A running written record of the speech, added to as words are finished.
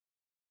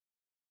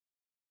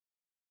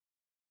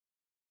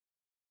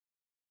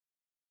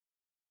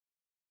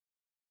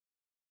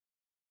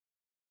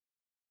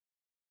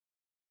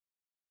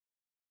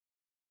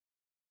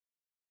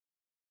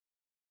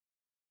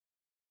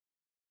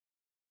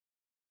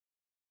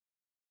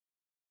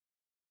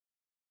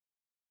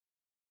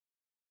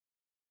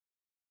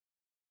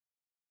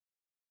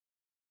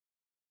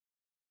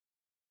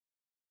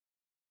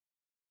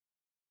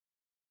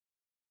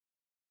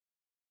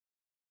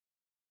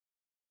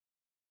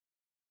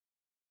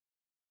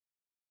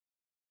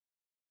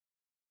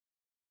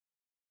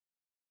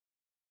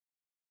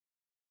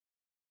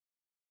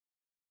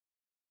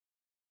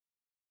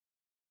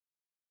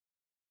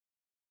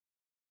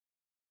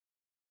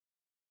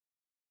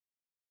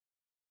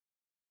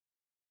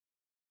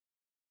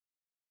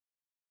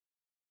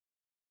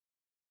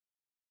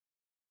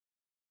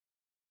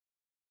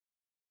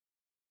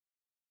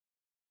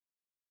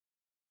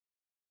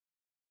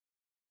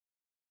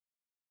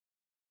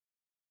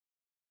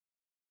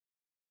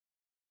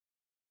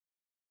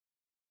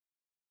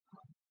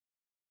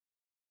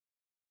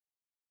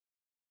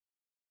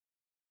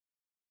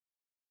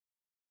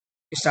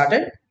You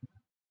started?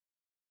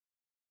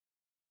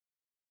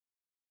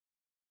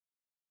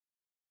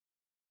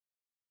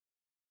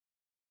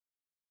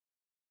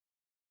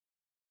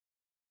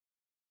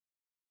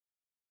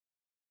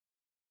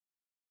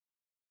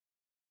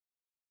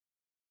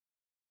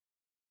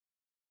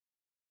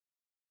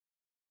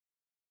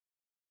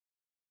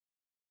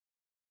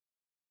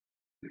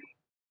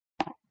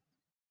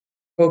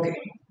 Okay.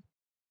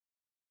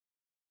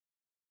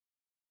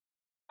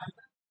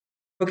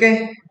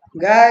 Okay,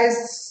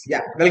 guys.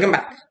 Yeah, welcome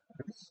back.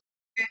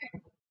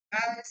 Okay,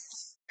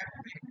 guys.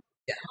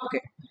 Yeah,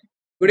 okay.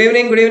 Good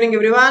evening,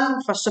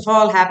 everyone. First of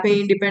all,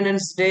 happy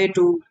Independence Day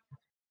to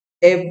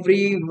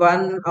every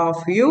one of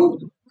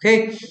you.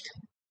 Okay,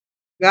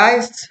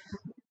 guys.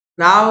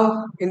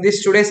 Now, in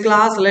this today's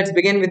class, let's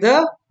begin with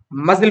the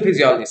muscle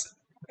physiology.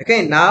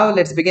 Okay, now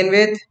let's begin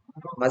with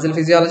muscle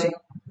physiology.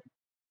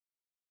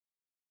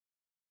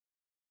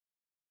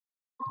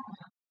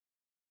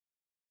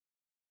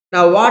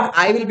 Now, what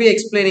I will be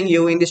explaining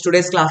you in this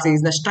today's class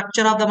is the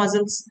structure of the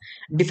muscles,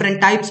 different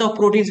types of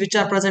proteins which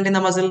are present in the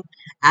muscle,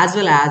 as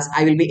well as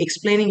I will be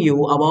explaining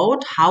you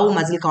about how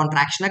muscle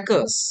contraction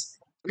occurs.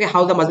 Okay,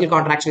 how the muscle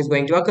contraction is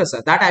going to occur,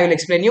 sir. That I will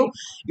explain you.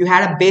 You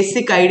had a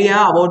basic idea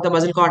about the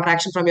muscle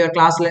contraction from your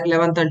class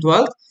 11th and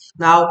 12th.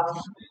 Now,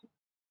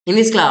 in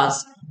this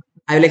class,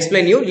 I will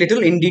explain you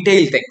little in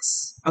detail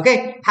things.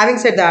 Okay, having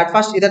said that,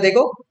 first, either they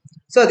go.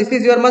 So, this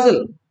is your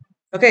muscle.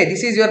 Okay,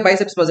 this is your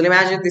biceps muscle.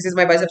 Imagine this is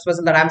my biceps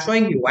muscle that I'm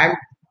showing you. I'm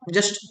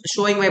just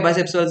showing my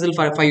biceps muscle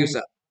for you,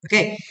 sir.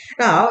 Okay,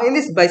 now in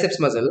this biceps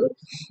muscle,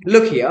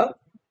 look here.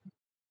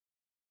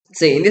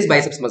 Say in this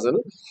biceps muscle.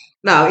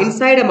 Now,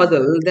 inside a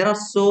muscle, there are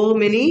so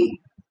many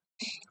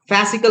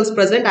fascicles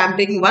present. I'm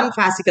taking one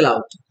fascicle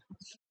out.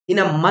 In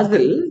a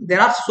muscle,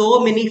 there are so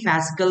many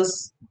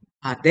fascicles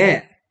are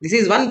there. This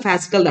is one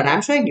fascicle that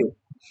I'm showing you.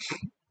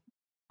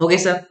 Okay,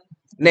 sir.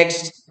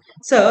 Next.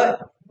 So,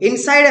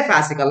 inside a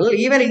fascicle,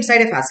 even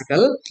inside a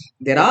fascicle,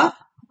 there are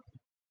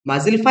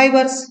muscle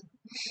fibers.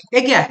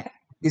 ये क्या है?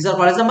 These are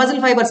called as the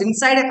muscle fibers.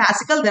 Inside a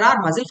fascicle, there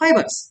are muscle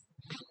fibers.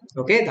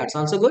 Okay, that's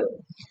also good.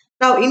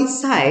 Now,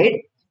 inside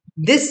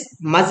this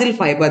muscle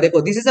fiber,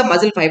 देखो, this is a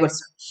muscle fiber.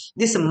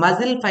 This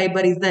muscle fiber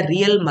is the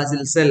real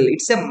muscle cell.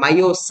 It's a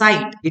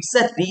myocyte. It's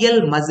a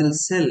real muscle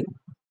cell.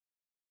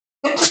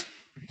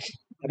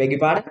 I beg your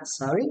pardon.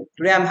 Sorry.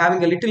 Today I'm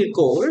having a little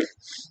cold.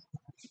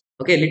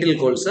 Okay, little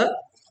cold, sir.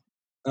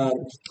 Uh,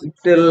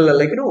 Little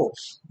like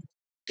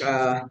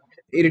uh,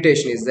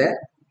 irritation is there.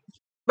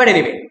 But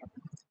anyway,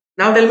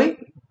 now tell me,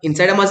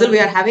 inside a muscle we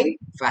are having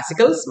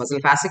fascicles, muscle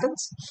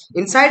fascicles.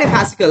 Inside a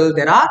fascicle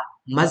there are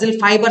muscle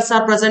fibers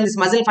are present. These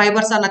muscle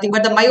fibers are nothing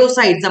but the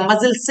myocytes, the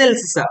muscle cells,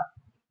 sir.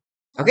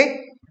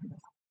 Okay.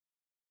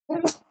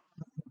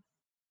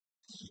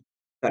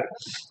 Correct.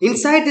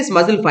 Inside these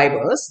muscle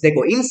fibers, they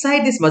go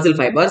inside these muscle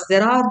fibers.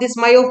 There are these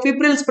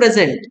myofibrils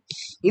present.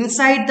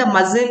 Inside the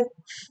muscle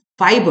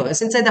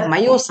fibers, inside the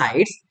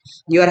myocytes,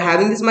 you are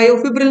having these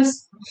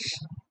myofibrils.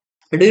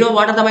 Do you know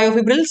what are the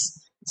myofibrils?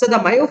 So the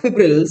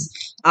myofibrils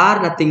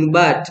are nothing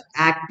but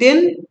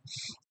actin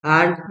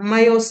and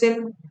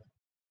myosin.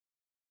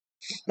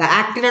 The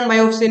actin and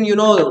myosin,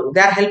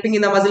 they are helping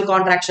in the muscle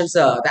contractions.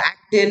 The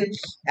actin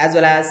as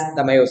well as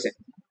the myosin.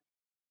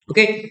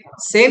 Okay,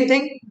 same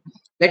thing.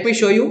 Let me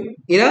show you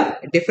in a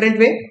different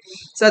way.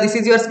 So this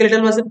is your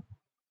skeletal muscle.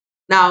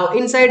 Now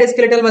inside a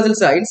skeletal muscle,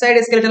 sir. Inside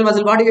a skeletal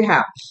muscle, what do you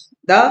have?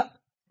 The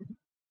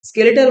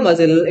skeletal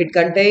muscle, it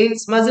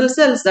contains muscle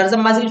cells. That's the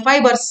muscle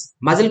fibers.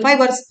 Muscle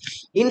fibers.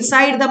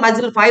 Inside the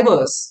muscle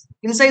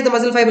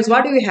fibers,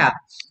 what do you have?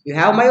 You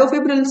have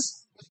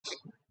myofibrils.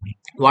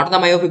 What are the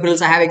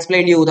myofibrils? I have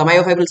explained you. The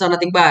myofibrils are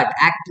nothing but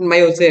actin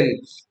myosin.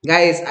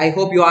 Guys, I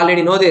hope you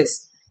already know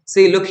this.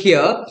 See, look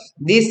here.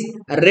 These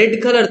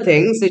red color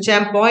things which I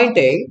am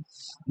pointing,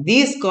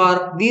 these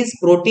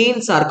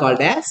proteins are called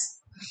as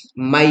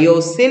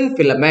myosin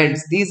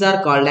filaments. These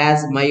are called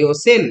as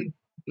myosin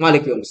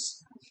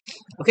molecules.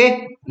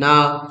 Okay.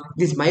 Now,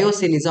 this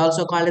myosin is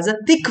also called as a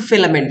thick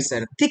filament,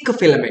 sir. Thick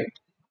filament.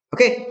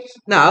 Okay.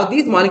 Now,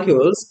 these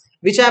molecules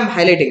which I am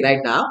highlighting right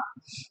now.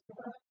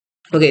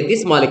 Okay,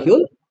 this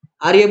molecule,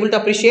 are you able to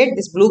appreciate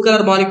these blue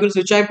color molecules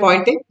which I am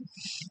pointing?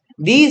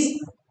 These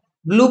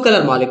blue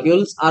color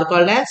molecules are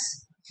called as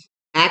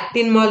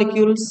actin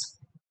molecules.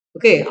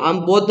 Okay,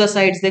 on both the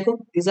sides, देखो,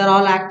 these are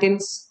all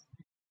actins.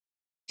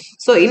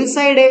 So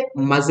inside a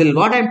muscle,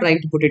 what I am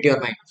trying to put it to your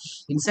mind,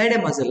 inside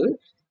a muscle,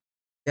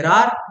 there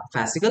are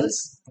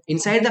fascicles.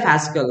 Inside the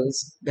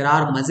fascicles, there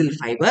are muscle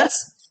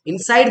fibers.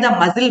 Inside the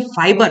muscle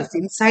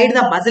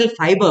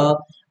fiber,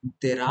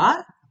 there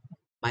are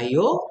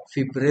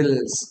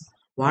myofibrils.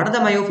 What are the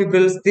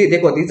myofibrils?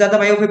 देखो, these are the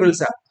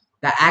myofibrils.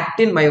 The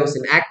actin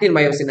myosin, actin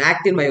myosin.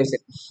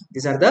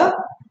 These are the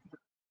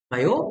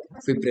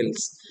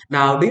myofibrils.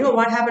 Now, do you know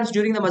what happens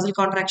during the muscle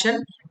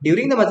contraction?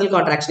 During the muscle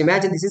contraction,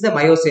 imagine this is the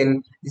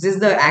myosin, this is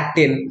the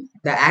actin.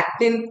 The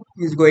actin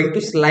is going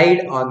to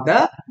slide on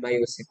the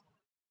myosin.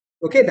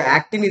 Okay, the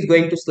actin is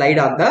going to slide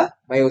on the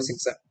myosin,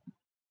 sir,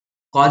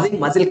 causing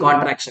muscle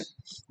contraction.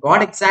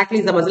 What exactly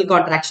is the muscle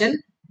contraction?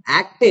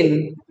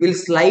 actin will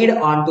slide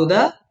onto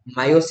the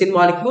myosin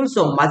molecule,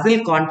 so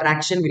muscle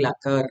contraction will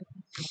occur.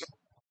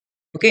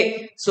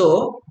 Okay,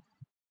 so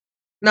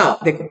now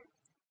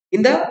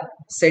in the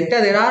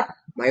center there are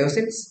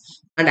myosins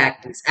and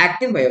actins.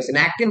 Actin, myosin,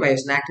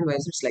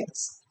 it's like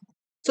this.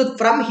 So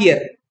from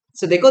here,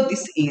 so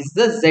this is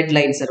the Z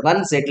line, sir.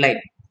 One Z line.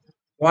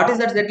 What is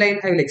that Z line?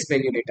 I will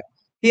explain you later.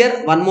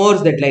 Here, one more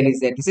Z line is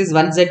there. This is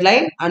one Z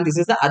line and this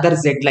is the other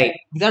Z line.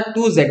 These are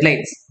two Z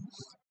lines.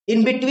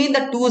 In between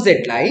the two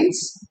Z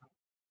lines,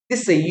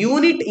 this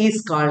unit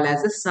is called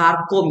as a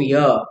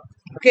sarcomere.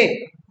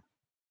 Okay.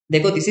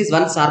 This is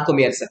one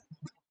sarcomere, sir.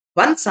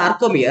 One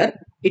sarcomere,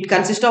 it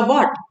consists of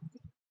what?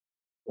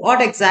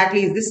 What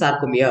exactly is this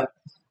sarcomere?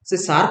 So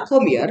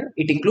sarcomere,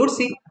 it includes,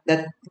 see,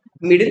 the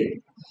middle.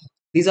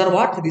 These are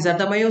what? These are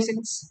the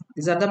myosins.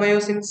 These are the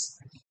myosins.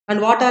 And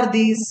what are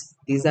these?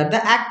 These are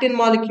the actin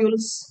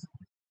molecules.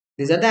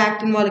 These are the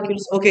actin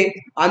molecules. Okay.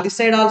 On this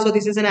side also,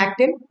 this is an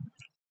actin.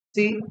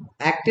 See,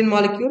 actin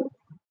molecule.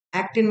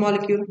 Actin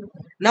molecule.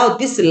 Now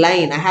this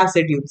line, I have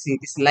said you see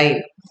this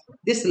line.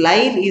 This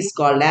line is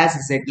called as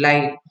Z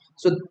line.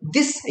 So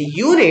this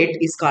unit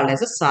is called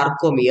as a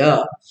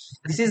sarcomere.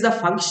 This is the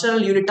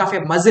functional unit of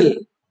a muscle.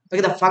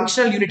 Okay, the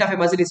functional unit of a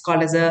muscle is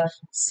called as a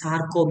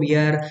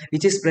sarcomere,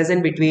 which is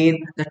present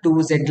between the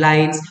two Z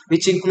lines,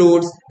 which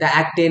includes the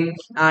actin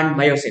and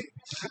myosin.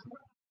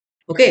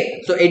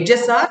 Okay, so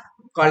edges are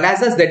called as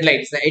the Z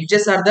lines. The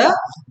edges are the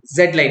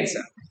Z lines.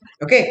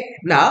 Okay,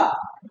 now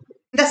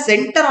in the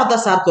center of the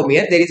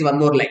sarcomere, there is one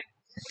more line.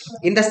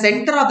 In the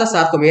center of the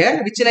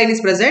sarcomere, which line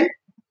is present?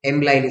 M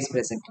line is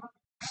present.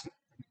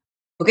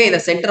 Okay, in the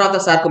center of the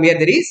sarcomere,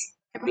 there is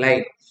M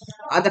line.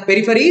 On the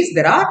peripheries,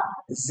 there are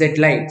Z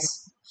lines.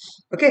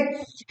 Okay,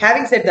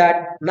 having said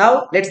that,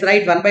 now let's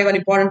write one by one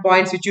important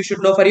points which you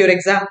should know for your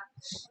exam.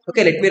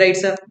 Okay, let me write,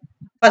 sir.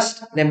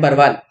 First, number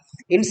one.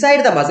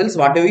 Inside the muscles,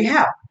 what do we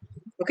have?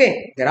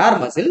 Okay, there are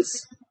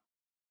muscles.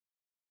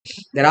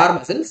 There are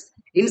muscles.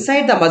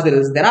 Inside the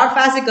muscles, there are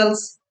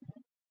fascicles.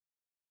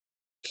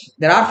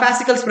 There are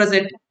fascicles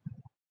present.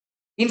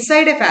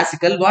 Inside a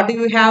fascicle, what do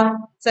you have?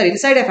 Sir,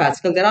 inside a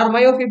fascicle, there are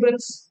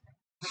myofibrils.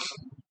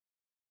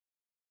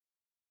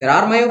 There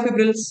are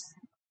myofibrils.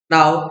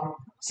 Now,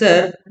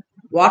 sir,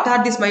 what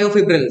are these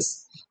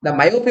myofibrils? The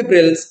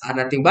myofibrils are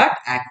nothing but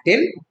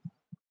actin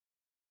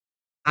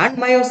and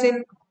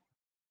myosin.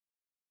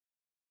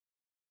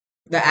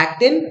 The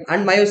actin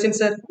and myosin,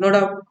 sir, no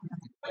doubt.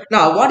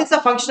 Now, what is the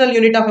functional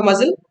unit of a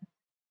muscle?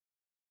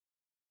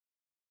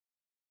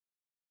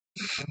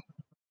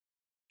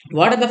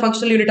 What is the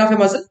functional unit of a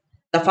muscle?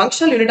 The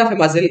functional unit of a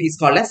muscle is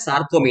called as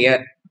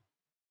sarcomere.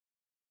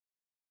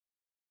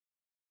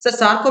 So,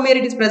 sarcomere,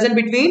 it is present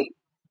between,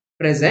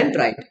 present,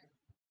 right,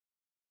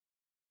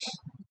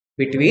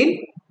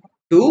 between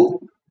two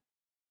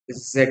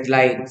Z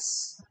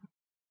lines.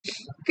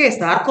 Okay,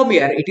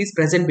 sarcomere, it is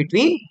present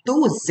between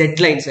two Z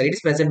lines, sir. It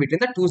is present between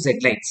the two Z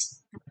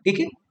lines.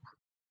 Okay.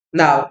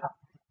 Now,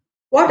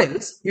 what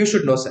else you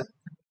should know, sir?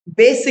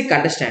 Basic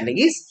understanding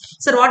is,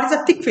 sir, what is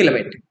a thick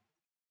filament?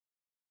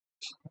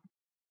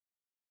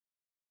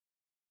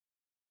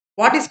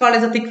 What is called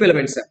as a thick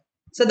filament, sir?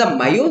 So, the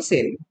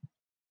myosin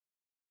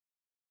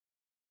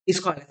is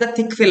called as the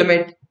thick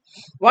filament.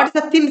 What is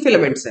the thin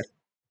filament, sir?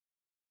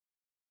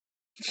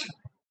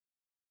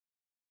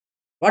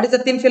 What is the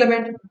thin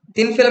filament?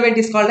 Thin filament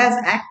is called as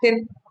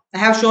actin. I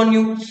have shown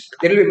you.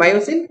 There will be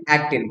myosin,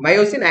 actin,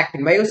 myosin,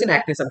 actin, myosin,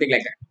 actin, something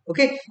like that.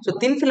 Okay. So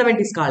thin filament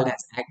is called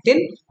as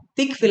actin.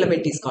 Thick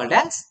filament is called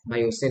as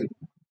myosin.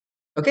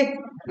 Okay.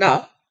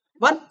 Now,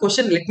 one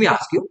question let me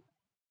ask you.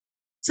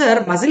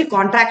 Sir, muscle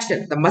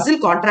contraction. The muscle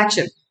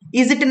contraction,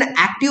 is it an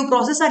active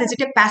process or is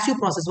it a passive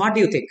process? What do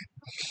you think?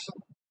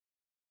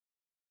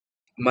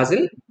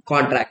 Muscle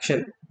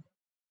contraction.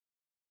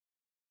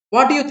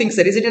 What do you think,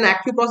 sir? Is it an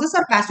active process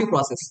or passive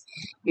process?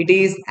 It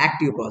is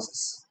active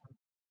process.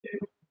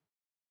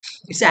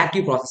 It's an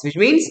active process, which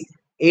means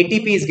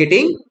ATP is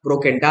getting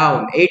broken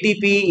down.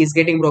 ATP is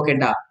getting broken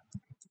down.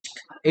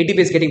 ATP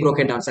is getting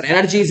broken down, sir.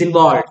 Energy is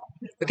involved.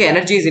 Okay,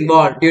 energy is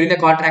involved during the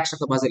contraction of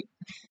the muscle.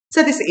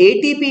 So this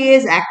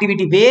ATPase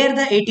activity, where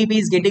the ATP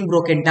is getting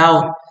broken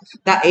down,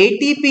 the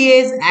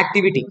ATPase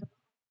activity.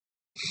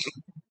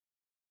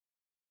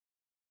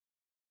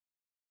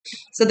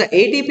 So the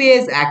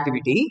ATPase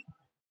activity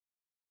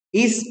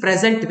is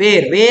present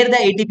where? Where the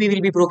ATP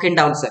will be broken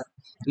down, sir.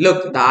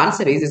 Look, the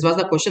answer is, this was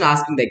the question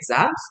asked in the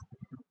exams.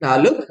 Now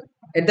look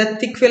at the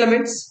thick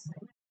filaments.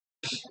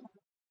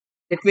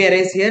 Let me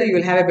erase here, you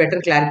will have a better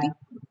clarity.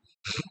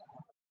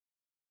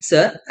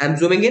 Sir, I am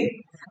zooming in.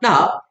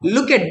 Now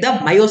look at the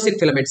myosin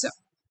filaments, sir.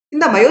 In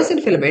the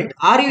myosin filament,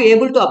 are you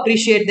able to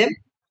appreciate them?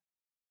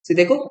 See,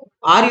 dekho,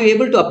 are you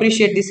able to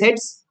appreciate these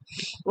heads?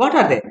 What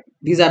are they?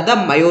 These are the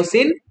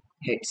myosin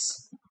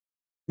heads.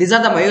 These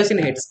are the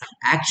myosin heads.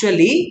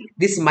 Actually,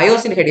 this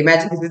myosin head,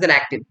 imagine this is an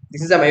actin.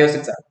 This is a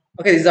myosin, sir.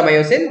 Okay, this is a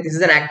myosin, this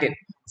is an actin.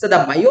 So the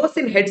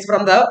myosin heads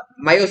from the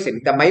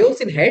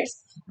myosin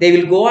heads, they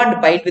will go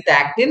and bind with the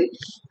actin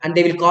and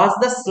they will cause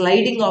the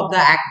sliding of the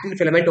actin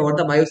filament over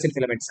the myosin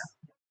filament, sir.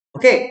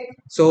 Okay,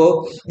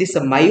 so this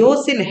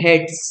myosin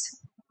heads,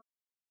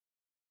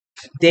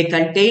 they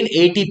contain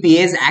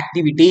ATPase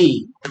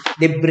activity.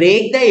 They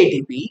break the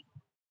ATP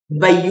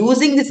by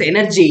using this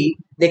energy.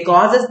 They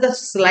causes the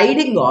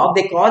sliding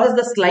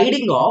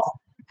of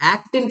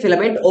actin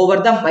filament over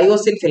the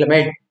myosin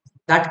filament.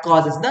 That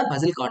causes the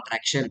muscle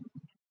contraction.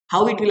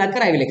 How it will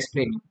occur, I will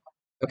explain you.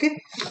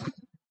 Okay,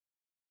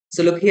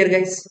 so look here,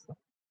 guys.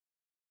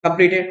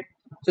 Completed.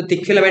 So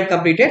thick filament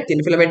completed,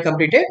 thin filament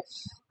completed.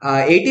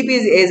 ATP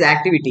is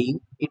activity.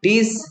 It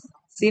is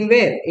seen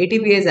where?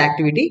 ATP is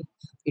activity.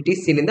 It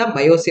is seen in the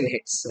myosin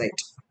heads, right?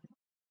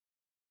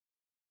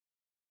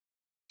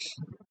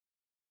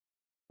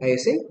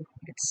 Myosin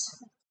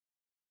heads.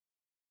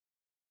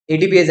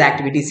 ATP is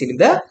activity is seen in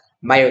the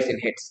myosin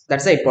heads.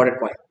 That's the important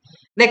point.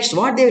 Next,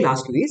 what they will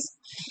ask you is,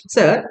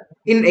 sir,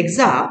 in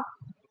exam,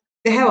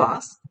 they have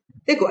asked,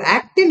 they go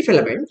actin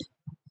filament.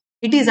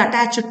 It is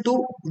attached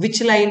to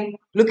which line?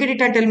 Look at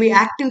it and tell me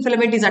actin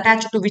filament is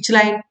attached to which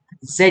line?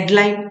 Z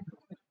line.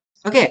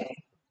 Okay.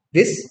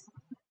 This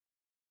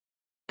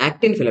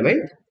actin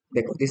filament,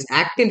 these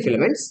actin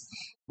filaments,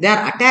 they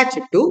are attached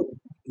to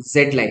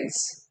Z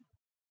lines.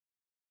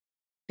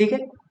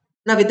 Okay?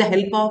 Now, with the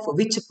help of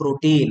which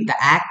protein? The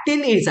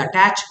actin is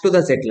attached to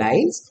the Z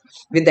lines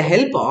with the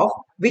help of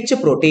which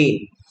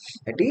protein?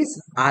 That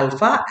is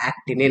alpha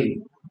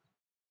actinin,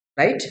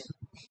 right?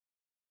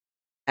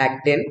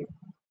 Actin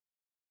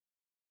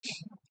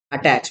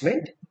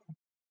attachment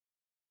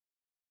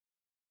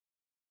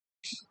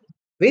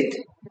with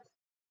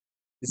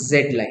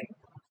Z line.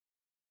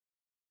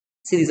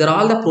 See, these are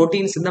all the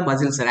proteins in the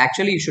muscles, sir.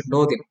 Actually, you should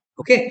know them.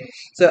 Okay.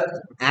 So,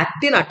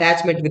 actin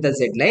attachment with the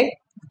Z line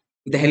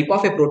with the help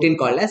of a protein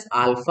called as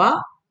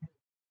alpha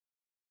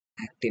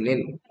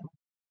actinin.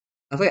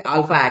 Okay,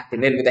 alpha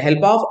actinin. With the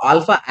help of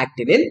alpha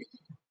actinin,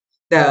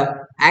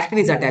 the actin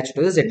is attached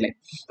to the Z line.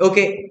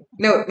 Okay.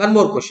 Now, one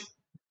more question.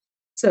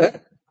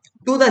 Sir,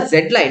 to the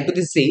Z line, to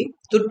this C,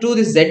 to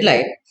this Z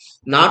line,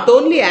 not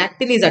only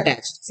actin is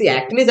attached. See,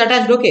 actin is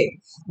attached, okay.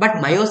 But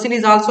myosin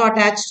is also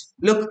attached.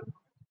 Look,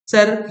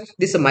 sir,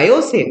 this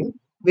myosin,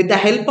 with the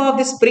help of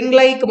the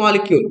spring-like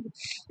molecule,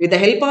 the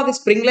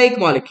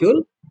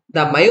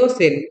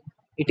myosin,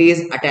 it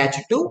is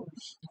attached to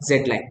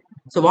Z line.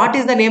 So what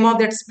is the name of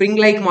that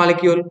spring-like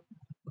molecule?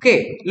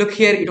 Okay, look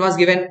here, it was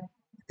given.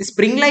 The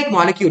spring-like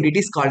molecule, it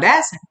is called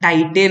as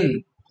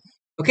titin.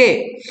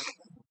 Okay,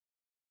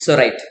 so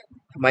right,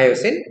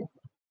 myosin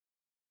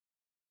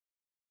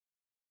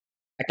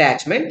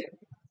attachment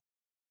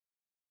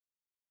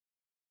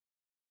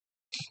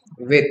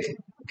with,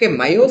 okay,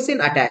 myosin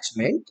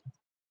attachment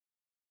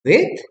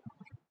with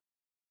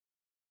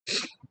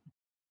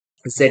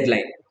Z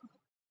line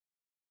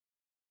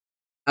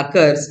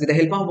occurs with the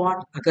help of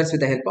what? Occurs with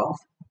the help of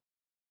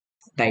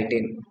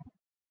titin.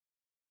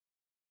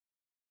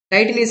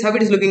 Titin is how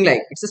it is looking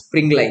like. It's a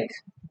spring-like.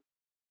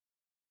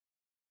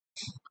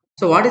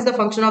 So what is the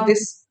function of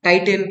this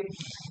titin?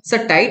 So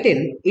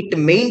titin, it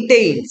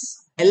maintains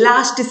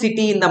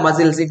elasticity in the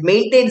muscles. It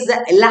maintains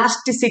the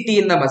elasticity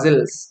in the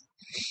muscles.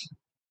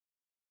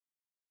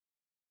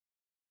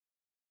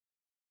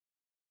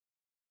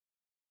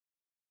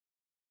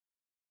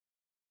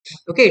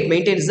 Okay, it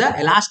maintains the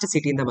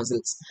elasticity in the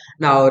muscles.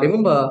 Now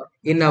remember,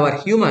 in our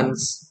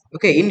humans,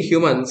 okay, in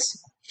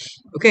humans,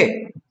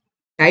 okay,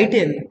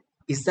 titin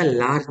is the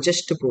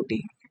largest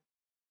protein.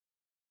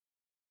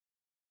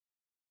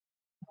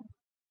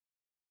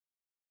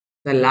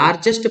 The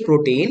largest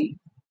protein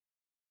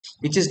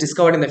which is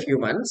discovered in the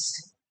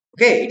humans.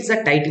 Okay, it's a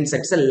titin, sir.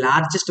 It's the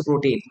largest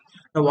protein.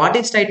 Now, what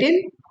is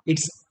titin?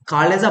 It's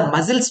called as a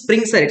muscle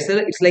spring, sir.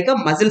 It's like a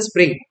muscle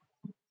spring.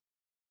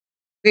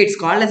 Okay, it's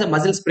called as a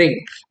muscle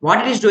spring.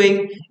 What it is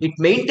doing? It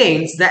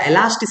maintains the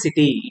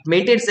elasticity. It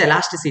maintains the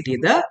elasticity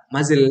in the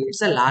muscle. It's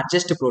the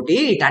largest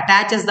protein. It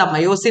attaches the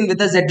myosin with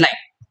the Z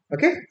line.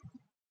 Okay.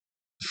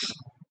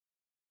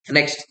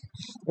 Next,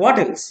 what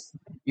else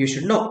you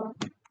should know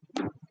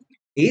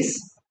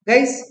is,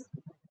 guys,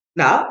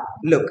 now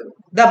look,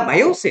 the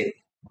myosin.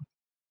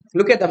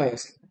 Look at the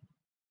myosin.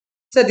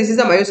 So this is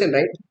the myosin,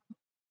 right?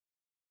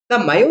 The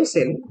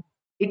myosin,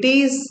 it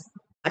is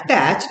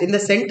attached in the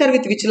center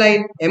with which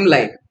line? M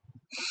line.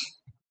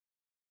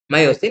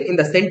 Myosin in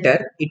the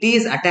center, it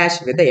is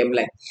attached with the M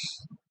line.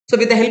 So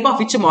with the help of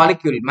which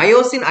molecule?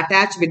 Myosin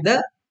attached with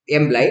the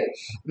M line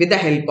with the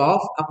help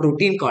of a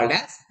protein called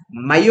as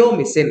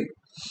myomycin.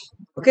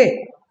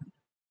 Okay,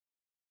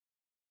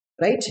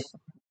 right?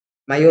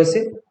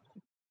 Myosin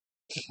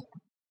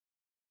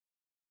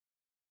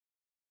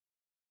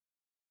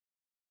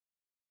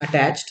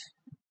attached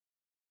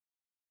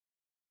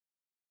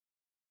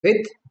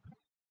with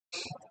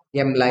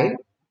M line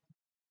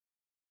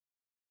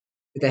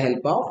with the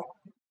help of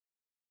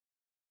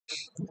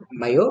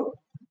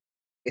myomycin.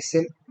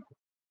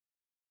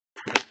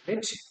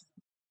 Right?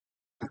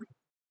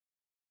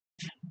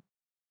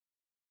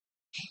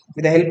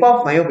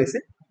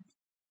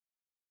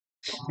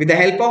 With the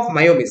help of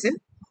myomycin,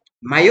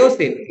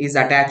 myosin is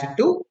attached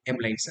to M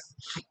line.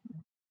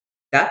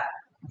 Yeah.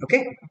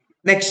 Okay.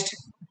 Next.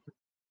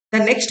 The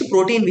next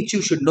protein which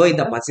you should know in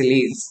the muscle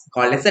is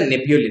called as a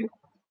nebulin.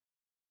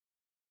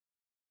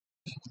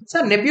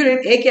 Sir,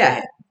 nebulin A क्या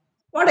है?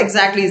 What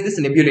exactly is this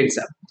nebulin,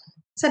 sir?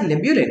 Sir,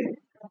 nebulin,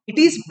 it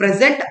is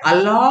present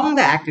along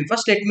the actin.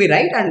 First, let me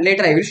write and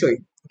later I will show you.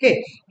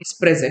 Okay, it's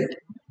present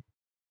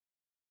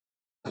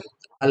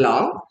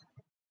along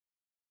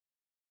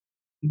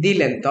the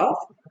length of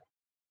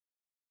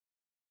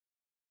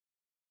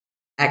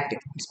actin.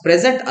 It's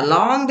present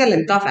along the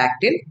length of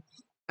actin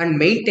and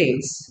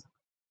maintains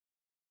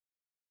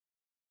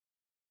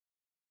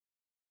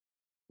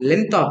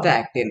length of the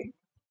actin.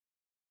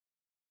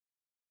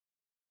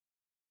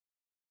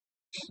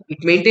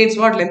 It maintains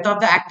what? Length of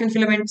the actin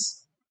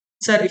filaments.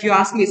 Sir, if you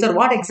ask me, sir,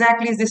 what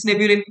exactly is this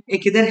nebulin? ये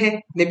किधर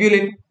है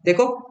nebulin?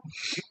 देखो,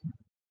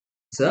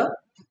 sir.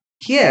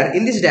 Here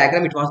in this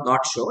diagram, it was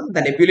not shown.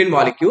 The nebulin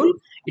molecule,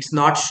 it's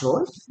not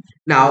shown.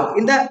 Now,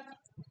 in the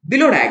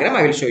below diagram,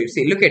 I will show you.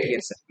 See, look at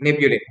here, sir.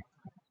 Nebulin.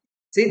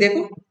 See,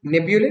 देखो,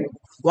 nebulin.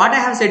 What I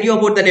have said you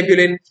about the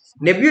nebulin?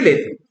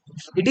 Nebulin,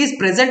 it is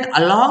present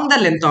along the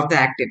length of the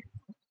actin.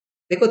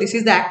 देखो, this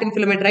is the actin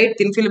filament, right?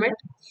 Thin filament.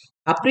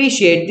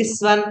 Appreciate this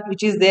one,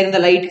 which is there in the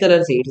light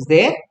color. See, it is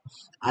there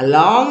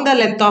along the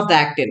length of the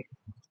actin.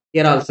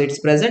 Here also, it's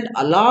present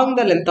along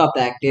the length of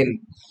the actin.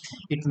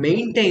 It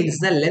maintains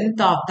the length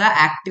of the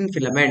actin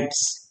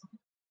filaments.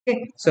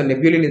 Okay, so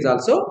nebulin is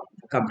also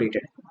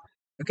completed.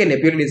 Okay,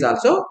 nebulin is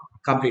also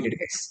completed,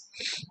 guys.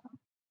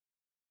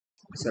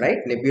 So, right,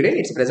 nebulin,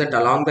 it's present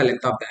along the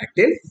length of the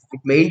actin.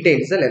 It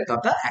maintains the length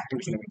of the actin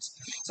filaments.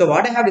 So,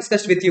 what I have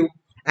discussed with you,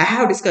 I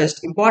have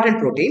discussed important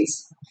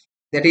proteins,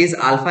 that is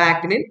alpha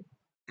actinin.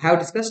 I have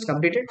discussed,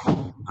 completed.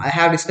 I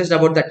have discussed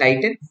about the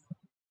titin.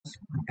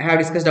 I have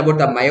discussed about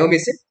the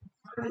myomycin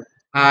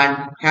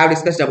and have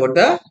discussed about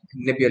the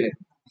nebulin.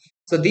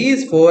 So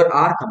these four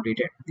are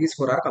completed. These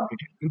four are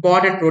completed.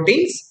 Important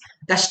proteins,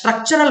 the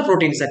structural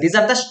proteins. These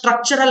are the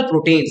structural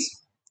proteins,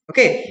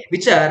 okay,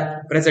 which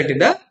are present in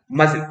the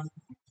muscle,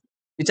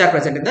 which are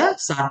present in the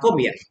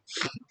sarcomere.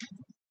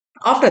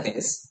 After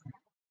this,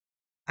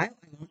 I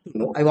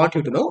want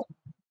you to know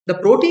the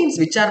proteins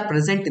which are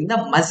present in the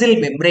muscle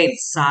membrane,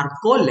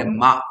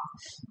 sarcolemma.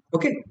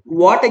 Okay,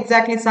 what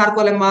exactly is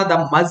sarcolemma?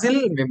 The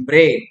muscle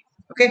membrane.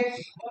 Okay,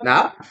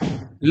 now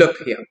look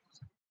here.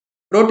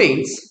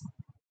 Proteins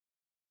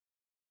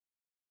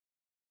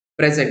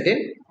present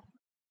in,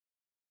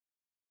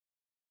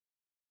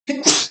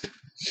 beg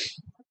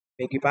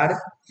your pardon,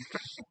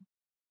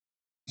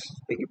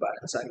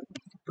 sorry.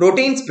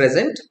 Proteins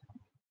present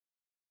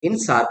in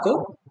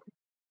sarcolemma.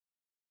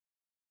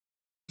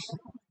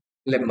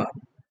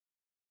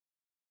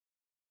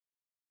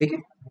 Okay.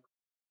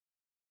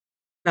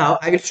 Now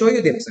I will show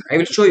you them, sir. I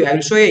will show you an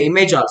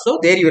image also.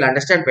 There you will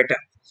understand better.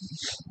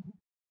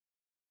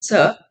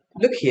 Sir,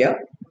 look here.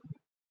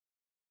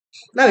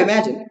 Now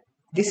imagine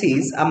this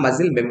is a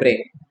muscle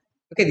membrane.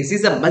 Okay, this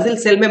is a muscle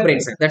cell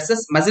membrane, sir. That's a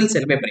muscle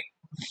cell membrane.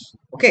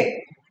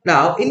 Okay.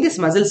 Now in this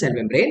muscle cell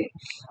membrane,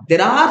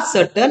 there are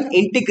certain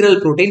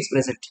integral proteins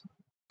present.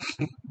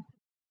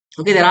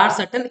 Okay, there are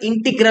certain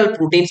integral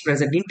proteins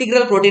present.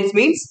 Integral proteins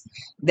means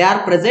they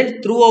are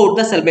present throughout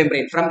the cell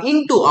membrane, from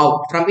in to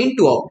out, from in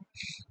to out.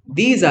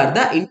 These are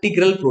the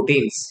integral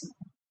proteins.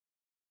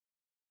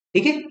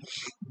 Okay,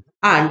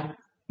 and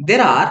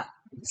there are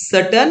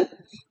certain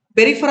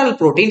peripheral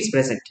proteins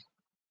present.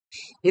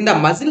 In the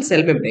muscle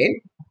cell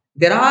membrane,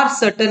 there are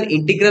certain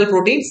integral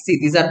proteins. See,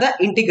 these are the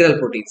integral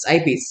proteins,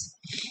 IPs,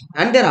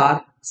 and there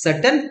are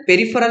certain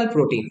peripheral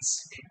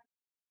proteins.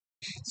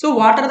 So,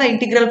 what are the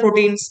integral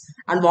proteins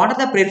and what are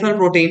the peripheral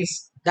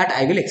proteins? That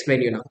I will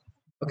explain you now.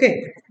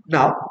 Okay.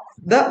 Now,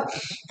 the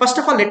first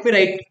of all, let me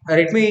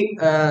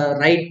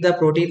write the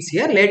proteins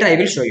here. Later, I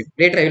will show you.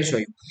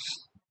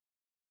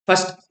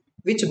 First,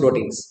 which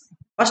proteins?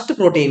 First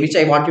protein which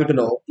I want you to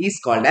know is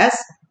called as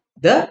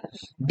the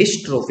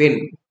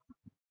dystrophin.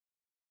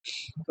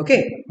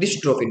 Okay,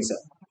 dystrophin, sir.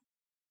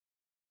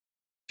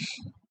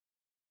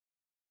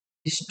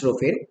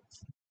 Dystrophin.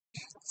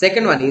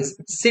 Second one is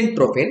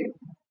syntrophin.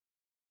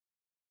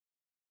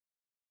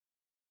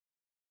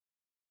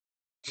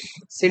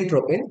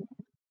 Syntrophin.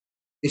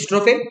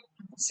 Dystrophin.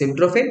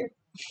 Syntrophin.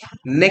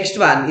 Next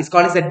one is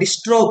called as the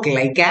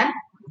dystroglycan.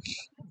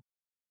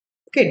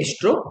 Okay,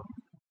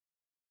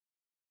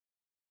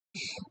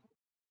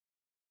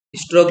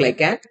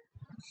 dystroglycan.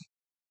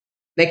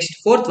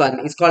 Next, fourth one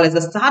is called as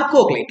the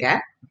sarcoglycan.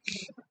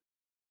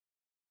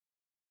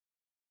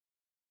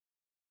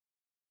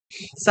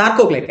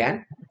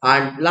 Sarcoglycan.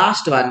 And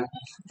last one,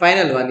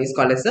 final one is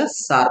called as the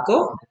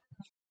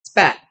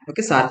sarcospan.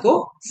 Okay,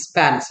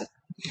 sarcospan.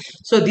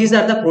 So these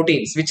are the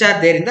proteins which are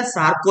there in the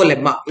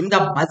sarcolemma, in the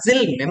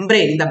muscle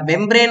membrane, in the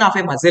membrane of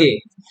a muscle.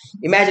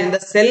 Imagine the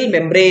cell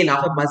membrane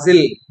of a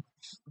muscle.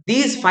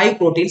 These five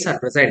proteins are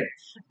present: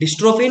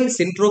 dystrophin,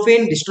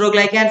 syntrophin,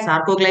 dystroglycan,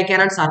 sarcoglycan,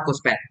 and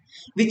sarcospan.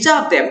 Which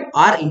of them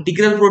are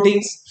integral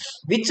proteins?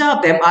 Which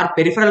of them are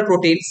peripheral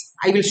proteins?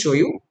 I will show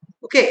you.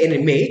 Okay, in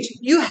image,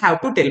 you have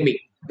to tell me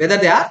whether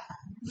they are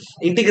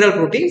integral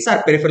proteins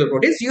or peripheral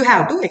proteins. You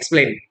have to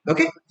explain it.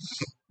 Okay.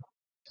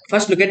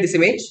 First, look at this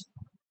image.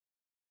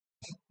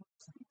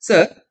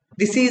 Sir,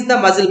 this is the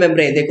muscle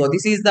membrane. Dekho,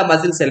 this is the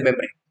muscle cell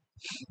membrane.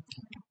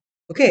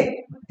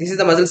 Okay, this is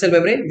the muscle cell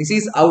membrane. This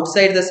is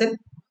outside the cell.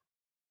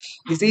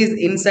 This is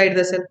inside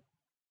the cell.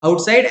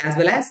 Outside as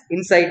well as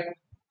inside.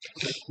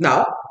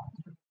 Now,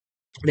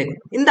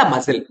 in the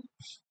muscle,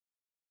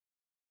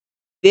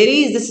 there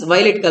is this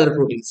violet color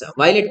protein, sir.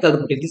 Violet color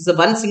protein. This is a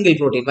one single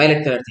protein,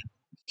 violet color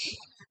thing.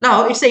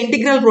 Now, it's an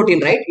integral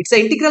protein, right? It's an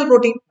integral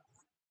protein.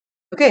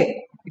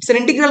 Okay, it's an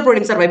integral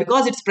protein, sir. Why?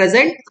 Because it's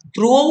present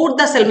throughout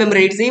the cell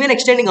membrane. It's even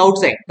extending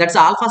outside. That's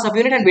alpha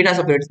subunit and beta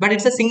subunit. But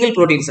it's a single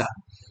protein, sir.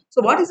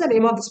 So, what is the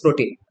name of this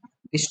protein?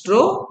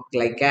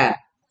 Dystroglycan.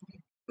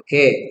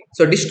 Okay,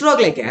 so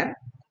dystroglycan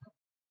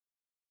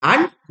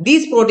and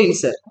these proteins,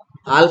 sir,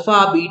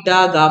 alpha,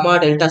 beta, gamma,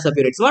 delta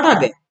subunits. What are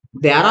they?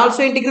 They are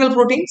also integral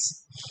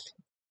proteins.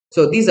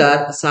 So these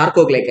are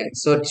sarcoglycan.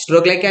 So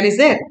dystroglycan is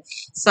there,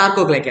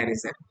 sarcoglycan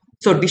is there.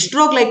 So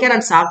dystroglycan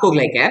and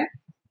sarcoglycan,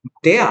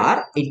 they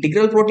are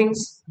integral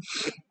proteins,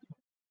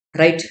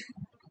 right?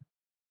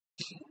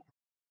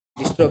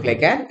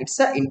 Dystroglycan, it's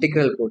an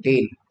integral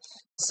protein.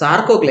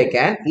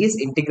 Sarcoglycan is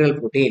integral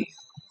protein.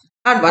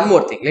 And one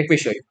more thing, let me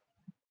show you.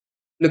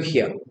 Look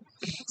here.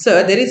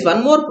 So there is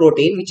one more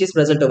protein which is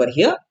present over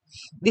here.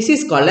 This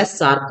is called as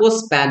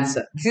sarcospan,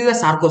 sir. This is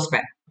a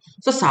sarcospan.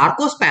 So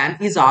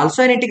sarcospan is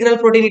also an integral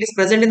protein. It is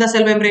present in the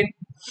cell membrane.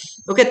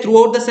 Okay,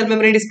 throughout the cell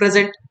membrane is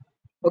present.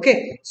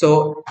 Okay,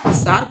 so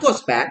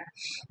sarcospan,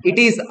 it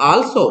is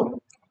also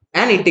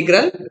an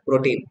integral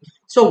protein.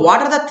 So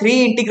what are the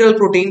three integral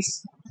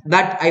proteins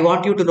that I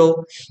want you to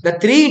know? The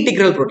three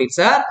integral proteins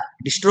are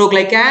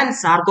dystroglycan,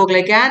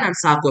 sarcoglycan and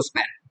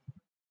sarcospan.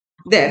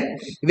 Then,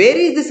 where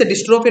is this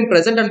dystrophin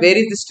present and where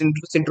is this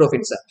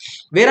syntrophin, sir?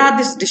 Where are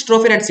this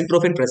dystrophin and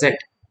syntrophin present?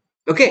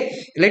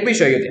 Okay, let me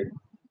show you them.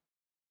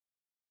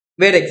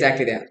 Where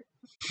exactly they are?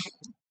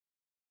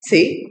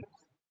 See,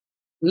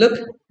 look,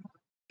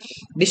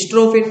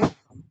 dystrophin.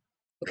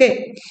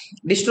 Okay,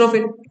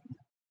 dystrophin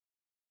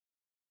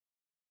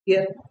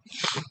here.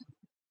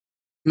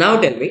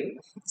 Now tell me,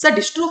 so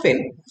dystrophin,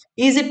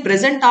 is it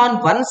present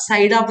on one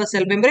side of the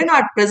cell membrane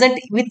or present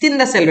within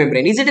the cell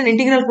membrane? Is it an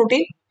integral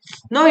protein?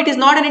 No, it is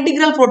not an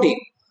integral protein.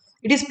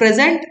 It is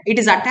present, it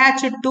is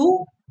attached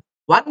to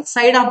one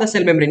side of the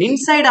cell membrane,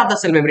 inside of the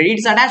cell membrane. It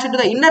is attached to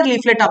the inner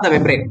leaflet of the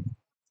membrane.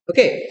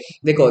 Okay,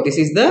 this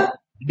is the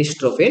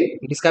dystrophin.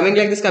 It is coming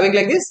like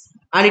this,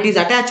 and it is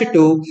attached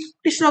to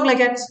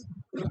dystroglycans.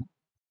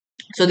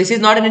 So this is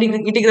not an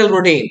integral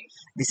protein.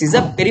 This is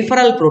a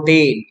peripheral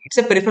protein. It's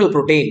a peripheral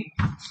protein.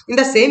 In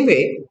the same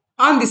way,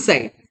 on this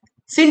side,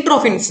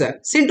 syntrophins, sir.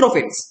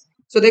 Syntrophins.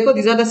 So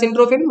these are the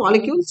syntrophin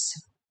molecules.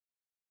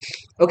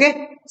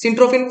 Okay,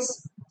 syntrophins.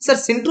 Sir,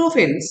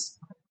 syntrophins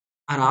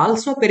are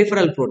also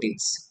peripheral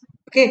proteins.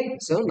 Okay,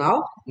 so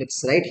now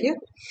let's write here.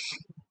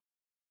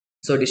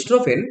 So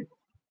dystrophin,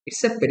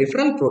 it's a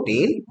peripheral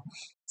protein.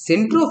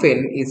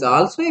 Syntrophin is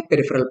also a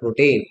peripheral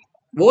protein.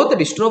 Both the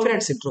dystrophin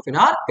and syntrophin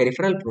are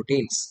peripheral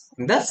proteins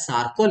in the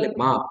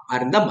sarcolemma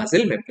or in the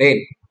muscle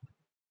membrane.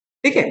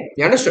 Okay,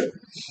 you understood?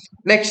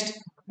 Next,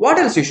 what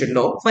else you should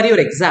know for your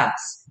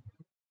exams?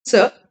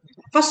 So,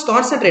 first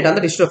concentrate on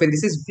the dystrophin.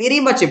 This is very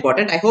much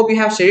important. I hope you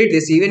have studied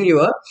this even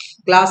your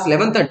class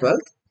 11th and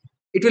 12th.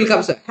 It will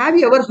come, sir. Have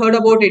you ever heard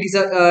about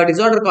a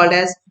disorder called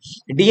as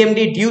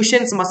DMD,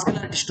 Duchenne's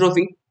muscular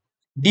dystrophy?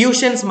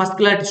 Duchenne's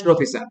muscular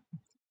dystrophy, sir.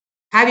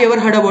 Have you ever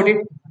heard about it?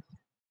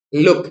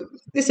 Look,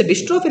 this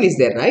dystrophin is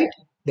there, right?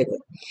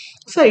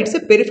 So it's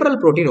a peripheral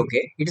protein,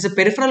 okay? It is a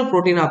peripheral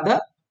protein of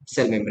the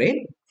cell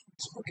membrane.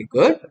 Okay,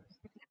 good.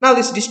 Now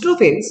these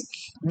dystrophins,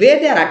 where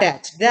they are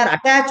attached? They are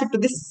attached to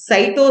this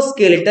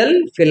cytoskeletal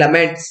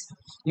filaments.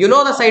 You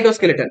know the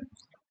cytoskeleton.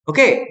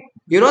 Okay,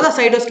 you know the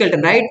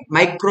cytoskeleton, right?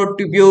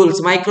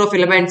 Microtubules,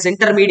 microfilaments,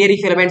 intermediary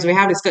filaments we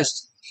have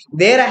discussed.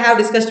 There I have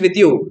discussed with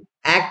you.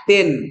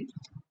 Actin,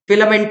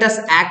 filamentous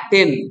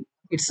actin.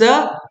 It's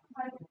a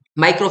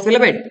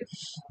microfilament.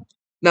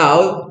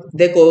 Now,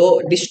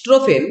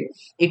 dystrophin,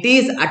 it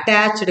is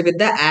attached with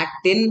the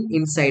actin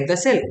inside the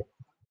cell.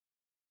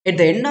 At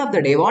the end of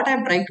the day, what I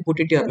am trying to put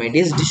into your mind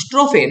is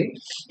dystrophin,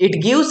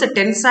 it gives a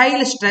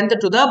tensile strength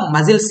to the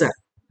muscle, sir.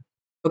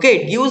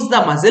 Okay, it gives the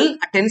muscle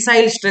a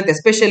tensile strength,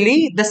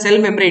 especially the cell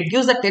membrane. It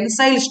gives a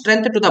tensile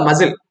strength to the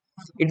muscle.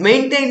 It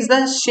maintains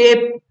the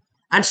shape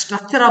and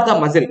structure of the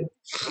muscle.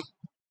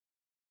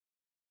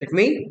 Let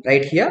me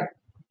write here,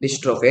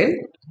 dystrophin,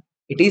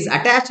 it is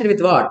attached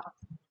with what?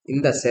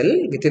 In the cell,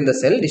 within the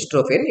cell,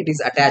 dystrophin, it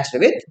is attached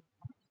with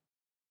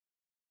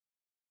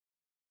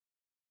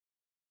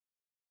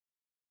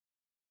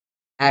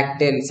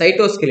actin,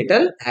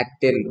 cytoskeletal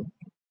actin.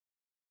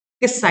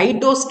 Okay,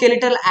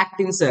 cytoskeletal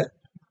actin, sir.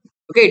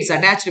 Okay, it's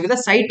attached with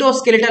the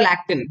cytoskeletal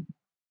actin.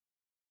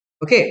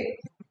 Okay,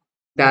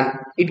 then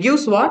it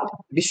gives what?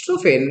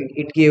 Dystrophin,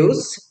 it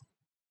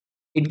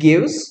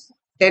gives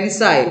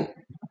tensile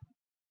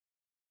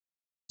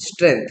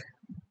strength.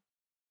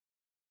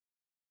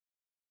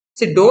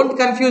 See, don't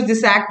confuse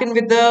this actin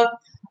with the,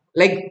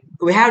 like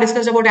we have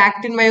discussed about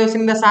actin myosin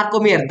in the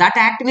sarcomere. That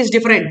actin is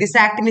different. This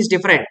actin is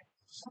different.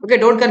 Okay,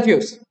 don't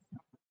confuse.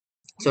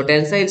 So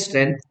tensile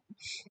strength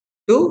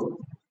to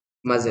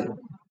muscle.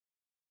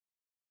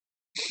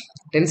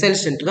 Tensile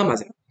strength to the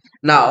muscle.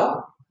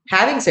 Now,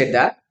 having said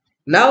that,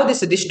 now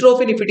this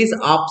dystrophin, if it is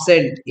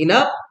absent in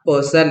a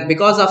person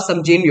because of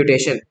some gene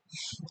mutation,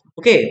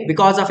 okay,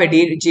 because of a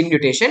gene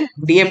mutation,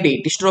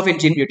 DMD, dystrophin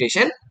gene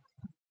mutation,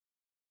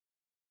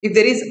 if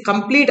there is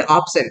complete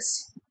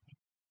absence,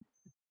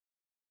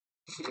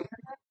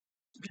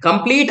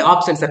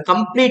 sir,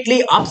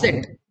 completely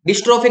absent,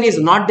 dystrophin is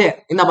not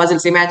there in the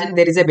muscles. Imagine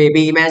there is a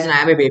baby, imagine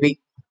I am a baby,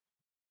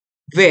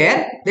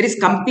 where there is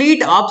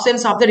complete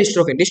absence of the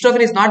dystrophin.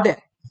 Dystrophin is not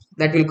there.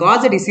 That will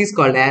cause a disease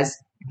called as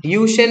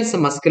Duchenne's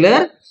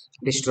muscular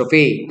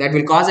dystrophy. That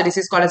will cause a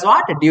disease called as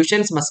what?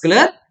 Duchenne's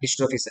muscular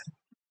dystrophy, sir.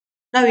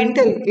 Now,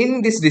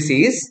 in this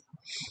disease,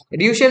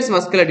 Duchenne's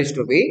muscular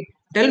dystrophy,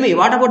 tell me,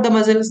 what about the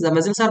muscles? The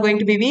muscles are going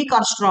to be weak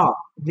or strong?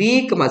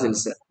 Weak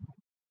muscles, sir.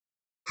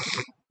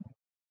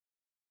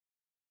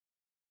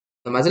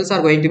 The muscles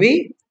are going to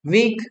be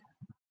weak.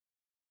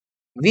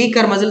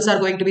 Weaker muscles are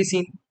going to be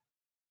seen.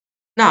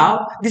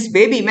 Now, this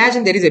baby,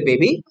 imagine there is a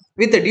baby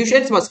with a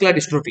Duchenne's muscular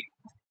dystrophy.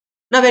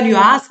 Now, when you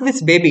ask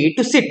this baby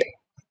to sit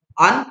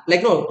on,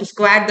 like, no, to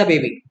squat the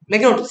baby,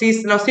 like, no,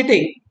 he's now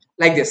sitting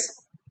like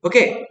this,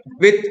 okay,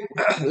 with,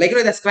 like,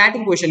 the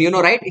squatting position,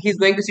 right? He's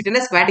going to sit in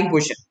a squatting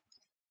position.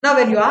 Now,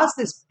 when you ask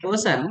this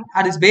person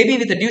or this baby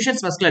with a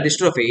Duchenne's muscular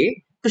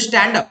dystrophy to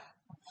stand up,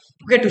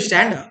 okay, to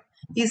stand up,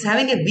 he's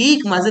having a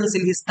weak muscles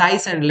in his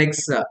thighs and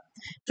legs, so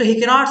he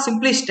cannot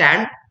simply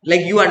stand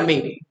like you and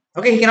me.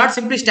 Okay, he cannot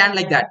simply stand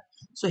like that.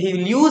 So he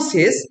will use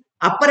his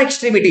upper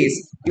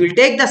extremities. He will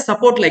take the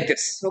support like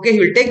this. Okay, he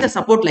will take the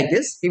support like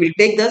this. He will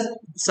take the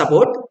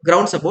support,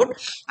 ground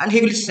support, and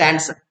he will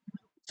stand.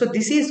 So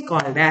this is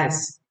called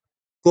as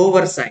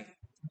Gover sign.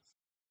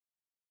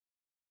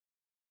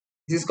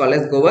 This is called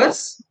as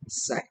Gover's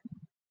sign.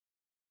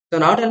 So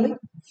now tell me,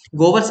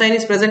 Gover sign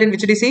is present in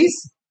which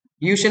disease?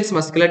 Duchenne's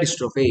muscular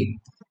dystrophy.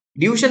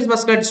 Duchenne's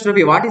muscular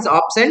dystrophy, what is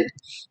absent?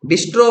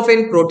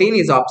 Dystrophin protein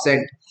is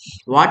absent.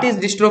 What is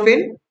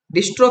dystrophin?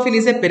 Dystrophin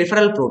is a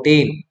peripheral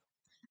protein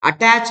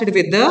attached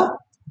with the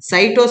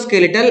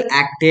cytoskeletal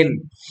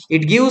actin.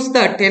 It gives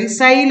the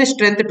tensile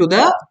strength to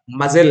the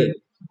muscle.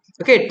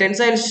 Okay,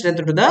 tensile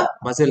strength to the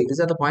muscle. These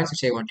are the points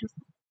which I want you.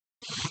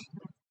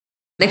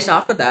 Next,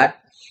 after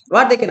that,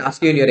 what they can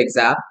ask you in your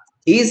exam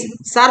is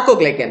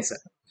sarcoglycan, sir.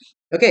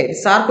 Okay,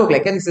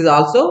 sarcoglycan, this is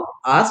also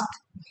asked.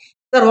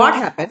 Sir, what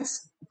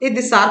happens if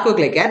this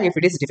sarcoglycan, if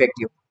it is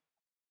defective?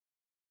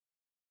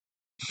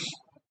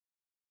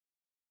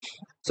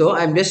 So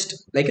I'm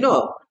just like,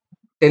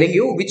 telling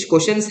you which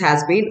questions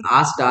has been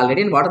asked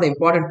already and what are the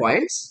important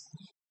points.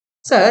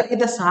 Sir, in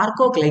the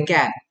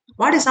sarcoglycan,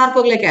 what is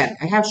sarcoglycan?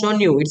 I have shown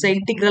you, it's an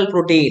integral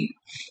protein.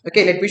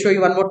 Okay, let me show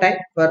you one more time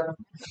for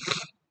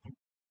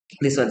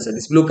this one, sir,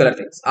 this blue color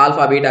things,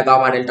 alpha, beta,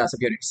 gamma, delta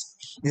subunits.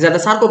 These are the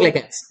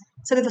sarcoglycans.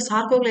 Sir, if the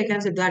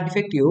sarcoglycans, if they are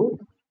defective,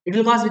 it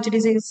will cause which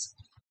disease?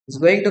 It's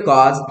going to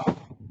cause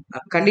a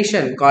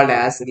condition called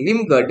as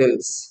limb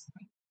girdles.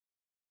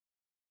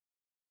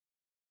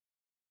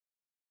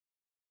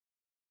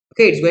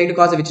 Okay, it's going to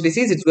cause which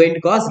disease? It's going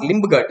to cause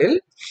limb girdle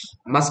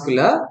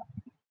muscular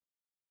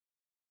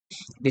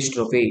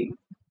dystrophy.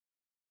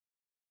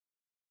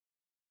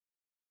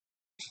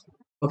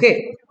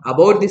 Okay,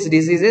 about these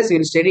diseases, you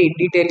will study in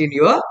detail in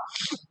your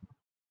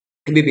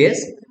MBBS.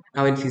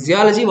 Now, in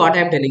physiology, what I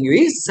am telling you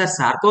is, sir,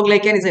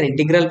 sarcoglycan is an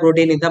integral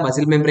protein in the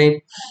muscle membrane.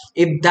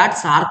 If that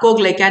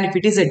sarcoglycan, if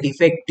it is a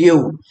defective,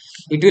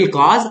 it will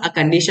cause a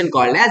condition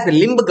called as the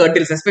limb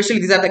girdles. Especially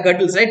these are the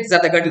girdles, right? These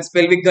are the girdles,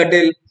 pelvic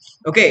girdle.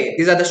 Okay,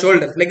 these are the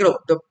shoulders, like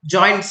the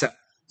joints.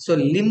 So,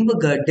 limb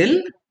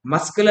girdle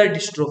muscular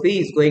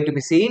dystrophy is going to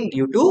be seen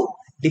due to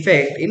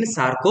defect in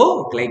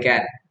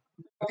sarcoglycan.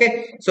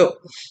 Okay, so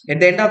at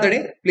the end of the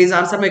day, please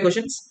answer my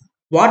questions.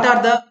 What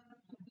are the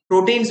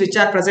proteins which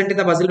are present in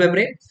the muscle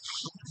membrane?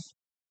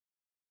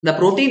 The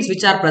proteins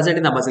which are present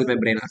in the muscle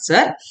membrane are,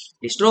 sir,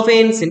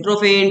 dystrophin,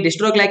 syntrophin,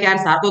 dystroglycan,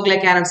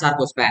 sarcoglycan, and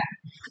sarcospan.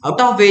 Out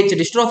of which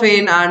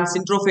dystrophin and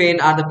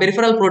syntrophin are the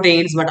peripheral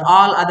proteins, but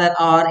all other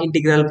are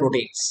integral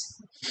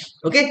proteins.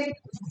 Okay.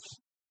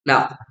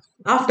 Now,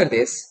 after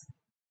this,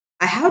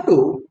 I have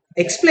to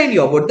explain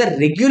you about the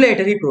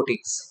regulatory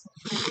proteins.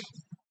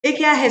 ये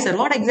क्या है sir?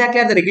 What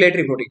exactly are the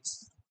regulatory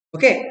proteins?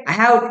 Okay, I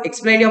have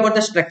explained you about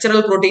the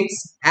structural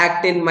proteins: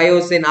 actin,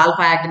 myosin,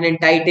 alpha actinin,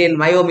 titin,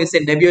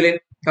 myomycin, nebulin.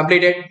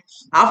 Completed.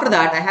 After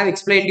that, I have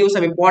explained you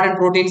some important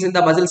proteins in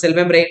the muscle cell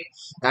membrane.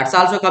 That's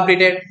also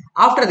completed.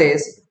 After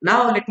this,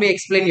 now let me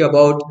explain you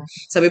about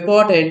some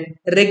important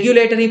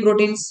regulatory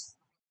proteins.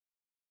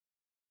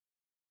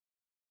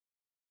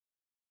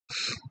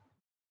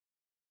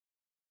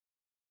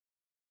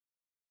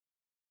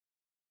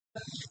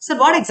 So,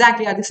 what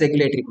exactly are these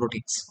regulatory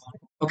proteins?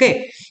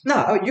 Okay,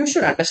 now you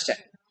should understand,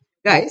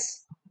 guys.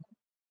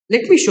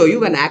 Let me show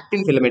you an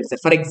actin filament.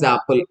 For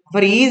example,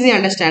 for easy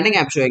understanding, I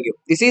am showing you.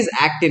 This is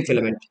actin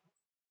filament.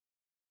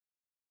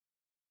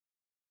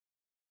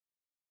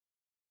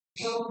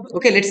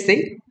 Okay, let's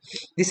think.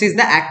 This is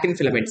the actin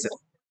filament, sir.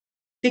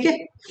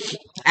 Okay?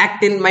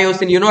 Actin,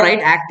 myosin, right?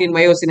 Actin,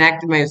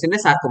 myosin,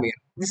 is sarcomere.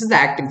 This is the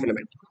actin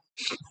filament.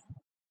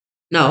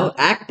 Now,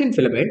 actin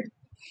filament,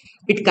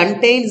 it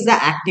contains the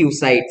active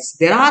sites.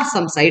 There are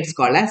some sites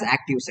called as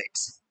active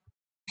sites.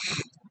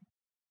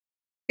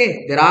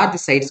 Okay, there are the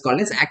sites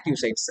called as active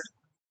sites, sir.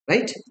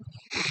 Right?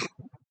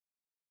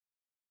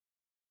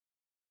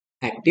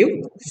 Active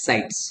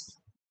sites.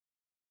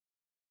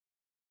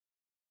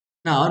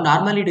 Now,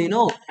 normally, do you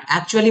know?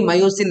 Actually,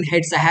 myosin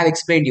heads, I have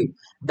explained you.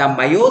 The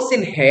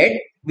myosin head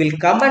will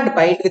come and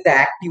bind with the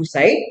active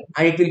site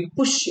and it will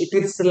push, it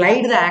will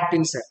slide the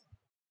actin, sir,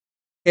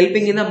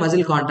 helping in the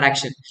muscle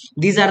contraction.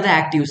 These are the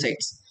active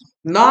sites.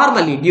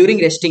 Normally, during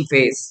resting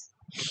phase,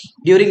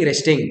 during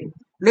resting,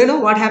 do you know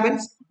what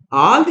happens?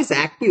 All these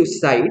active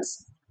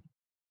sites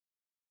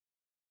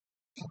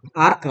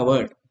are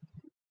covered.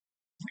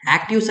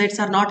 Active sites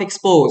are not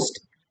exposed.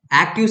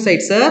 Active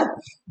sites are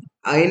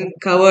in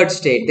covered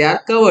state. They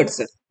are covered,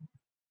 sir.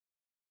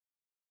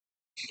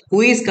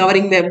 Who is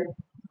covering them?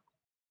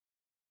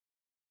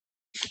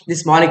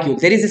 This molecule.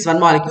 There is this one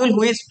molecule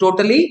who is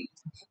totally,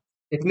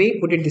 let me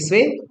put it this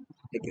way,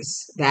 like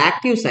this. The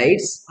active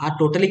sites are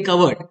totally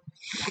covered.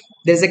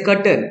 There is a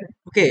curtain.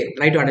 Okay,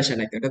 try to understand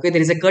like that. Okay,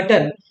 there is a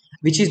curtain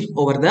which is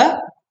over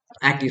the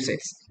active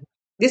sites.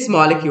 This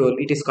molecule,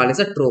 it is called as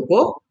a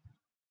tropomyosin.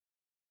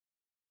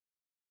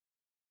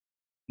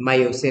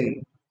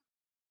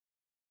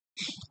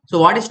 So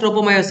what is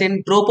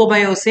tropomyosin?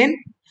 Tropomyosin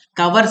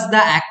covers the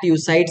active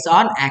sites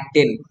on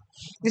actin.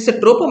 This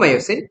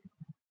tropomyosin,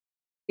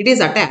 it is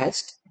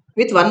attached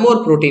with one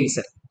more protein,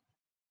 sir.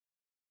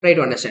 Try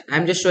to understand. I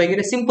am just showing you in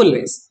a simple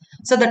ways.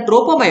 So the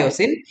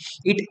tropomyosin,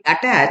 it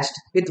attached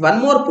with one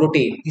more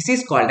protein. This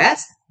is called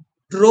as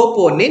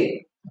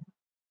troponin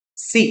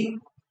C.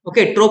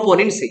 Okay,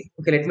 troponin C.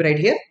 Okay, let me write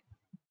here.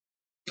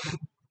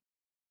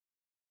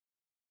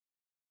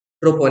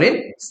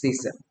 Troponin C,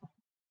 sir.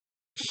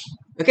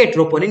 Okay,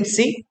 troponin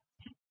C.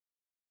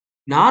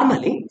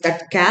 Normally,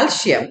 that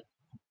calcium,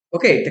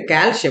 okay, the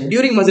calcium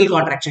during muscle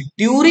contraction,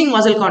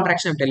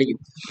 I'm telling you,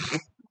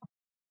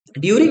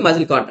 during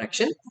muscle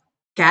contraction,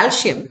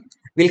 calcium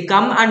will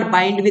come and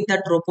bind with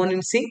the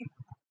troponin C.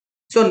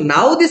 So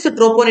now this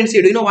troponin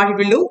C, do you know what it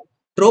will do?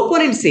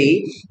 Troponin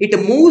C, it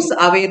moves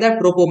away the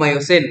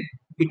tropomyosin.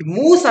 It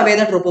moves away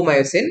the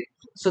tropomyosin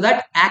so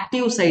that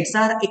active sites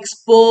are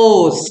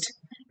exposed.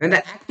 When the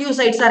active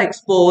sites are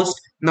exposed,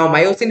 now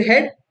myosin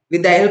head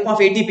with the help of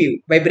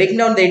ATP, by breaking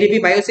down the ATP,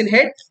 myosin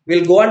head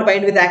will go and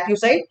bind with the active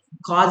site,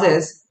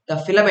 causes the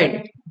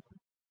filament.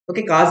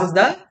 Okay, causes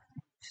the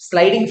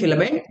sliding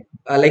filament,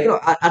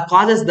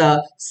 causes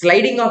the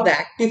sliding of the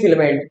active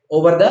filament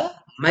over the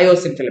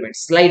myosin filament,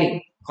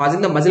 sliding,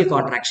 causing the muscle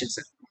contractions.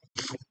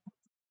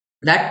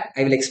 That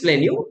I will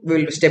explain you.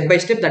 We will step by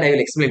step that I will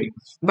explain you.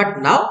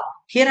 But now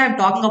here I am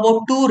talking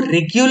about two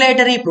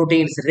regulatory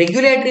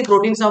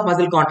proteins of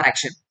muscle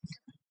contraction.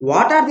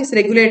 What are these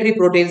regulatory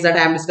proteins that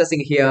I am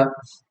discussing here?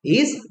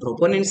 Is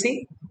troponin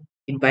C.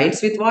 It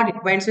binds with what? It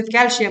binds with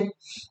calcium.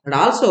 And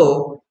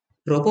also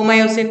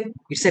tropomyosin.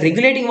 It's a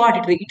regulating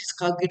what?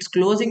 It's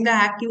closing the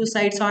active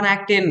sites on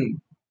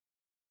actin.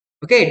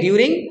 Okay,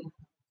 during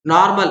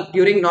normal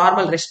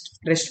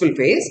restful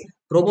phase,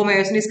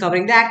 tropomyosin is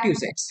covering the active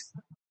sites.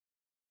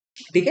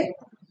 Okay.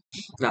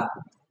 Now,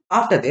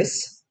 after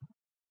this,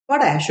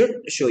 what I should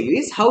show you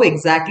is how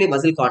exactly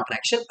muscle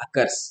contraction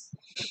occurs.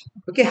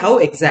 Okay, how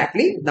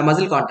exactly the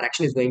muscle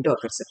contraction is going to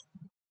occur, sir.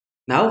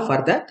 Now,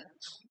 for that,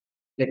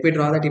 let me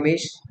draw that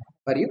image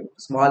for you.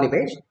 Small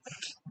image.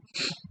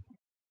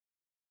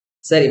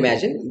 Sir,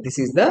 imagine this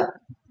is the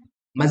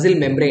muscle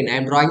membrane. I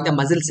am drawing the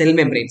muscle cell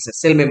membrane, sir.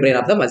 Cell membrane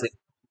of the muscle.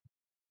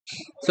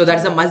 So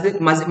that's the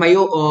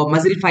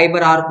muscle fiber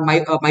or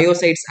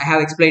myocytes. I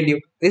have explained you.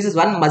 This is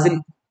one muscle,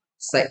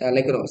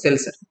 cell,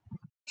 sir.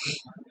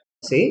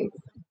 See,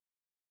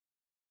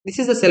 this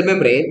is the cell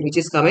membrane which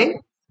is coming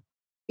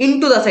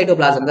into the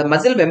cytoplasm. The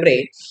muscle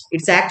membrane,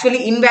 it's actually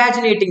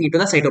invaginating into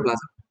the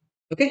cytoplasm.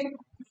 Okay.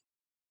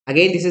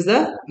 Again, this is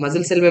the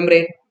muscle cell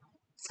membrane.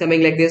 It's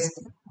coming like this.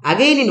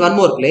 Again, in one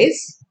more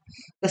place,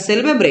 the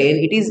cell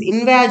membrane, it is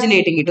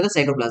invaginating into the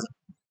cytoplasm.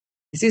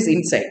 This is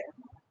inside.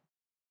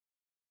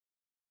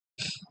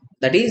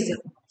 That is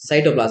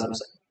cytoplasm.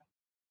 Sir.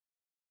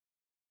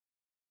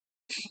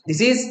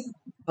 This is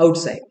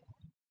outside.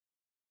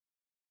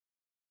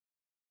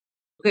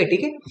 Okay,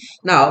 okay.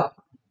 Now,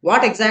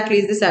 what exactly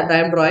is this that I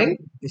am drawing?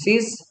 This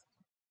is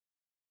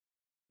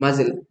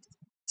muscle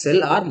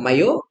cell or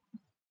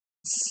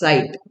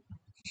myocyte,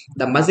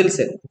 the muscle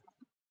cell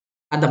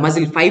and the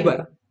muscle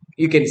fiber,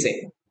 you can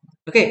say.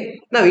 Okay,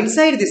 now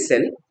inside this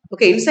cell,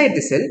 inside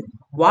this cell,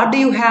 what do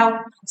you have?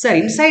 Sir,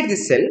 inside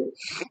this cell,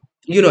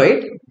 you know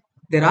it,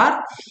 there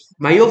are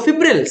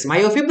myofibrils,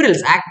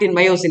 actin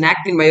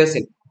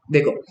myosin,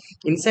 they go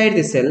inside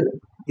this cell.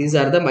 These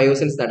are the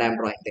myosins that I am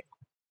drawing there.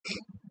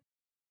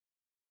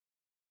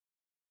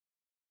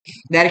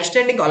 They are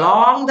extending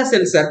along the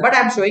cell, sir, but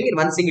I am showing in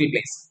one single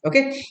place.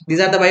 Okay, these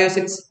are the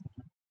myosins.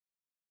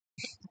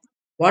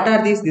 What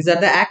are these? These are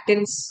the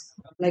actins,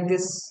 like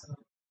this.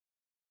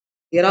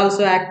 Here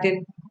also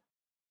actin.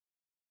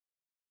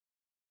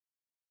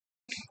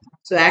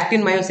 So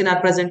actin, myosin are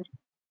present.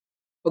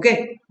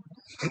 Okay.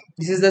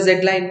 This is the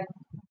Z line.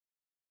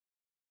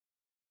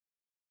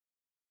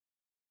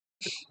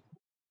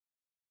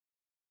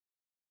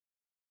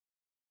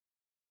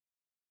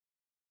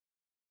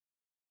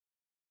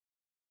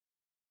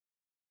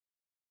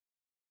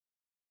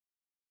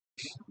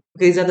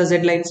 These are the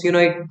Z lines, you know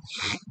it.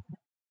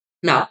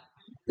 Now,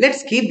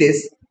 let's keep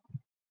this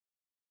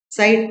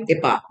side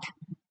apart.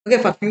 Okay,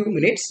 for a few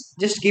minutes,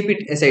 just keep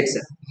it aside,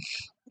 sir.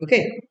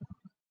 Okay,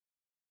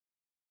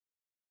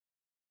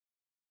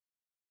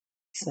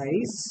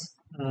 size.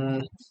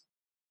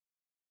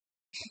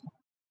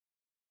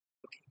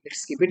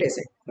 Let's keep it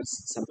aside for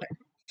some time.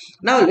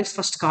 Now, Let's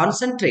first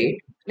concentrate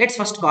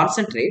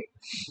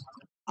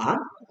on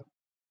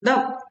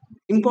the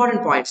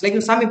important points,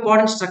 like some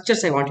important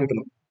structures I want you to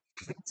know.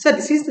 So,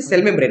 this is the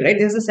cell membrane, right?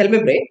 This is the cell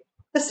membrane.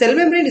 The cell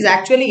membrane is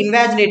actually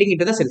invaginating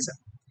into the cell.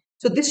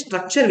 So, this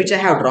structure which I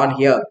have drawn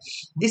here,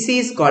 this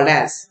is called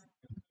as,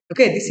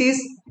 okay, this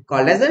is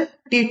called as a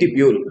T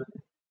tubule.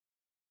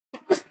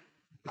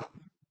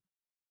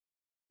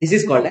 This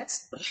is called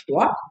as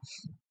what?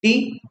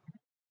 T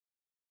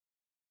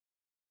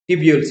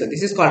tubule. So,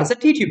 this is called as a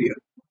T tubule,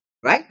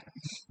 right?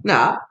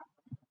 Now,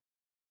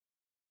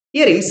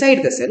 here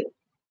inside the cell,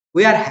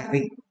 we are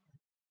having,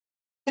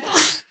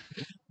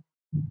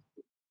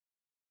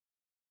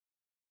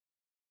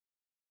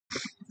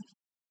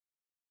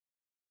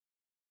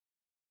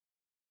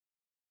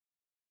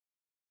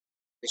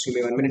 just give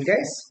me 1 minute,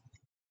 guys.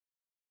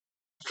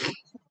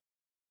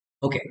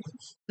 Okay.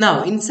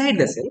 Now, inside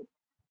the cell,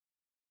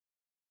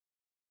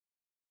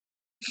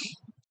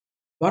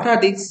 what are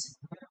these?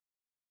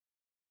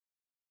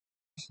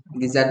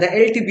 These are the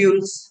L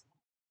tubules.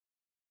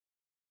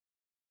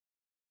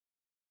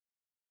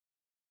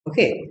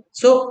 Okay.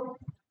 So,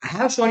 I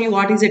have shown you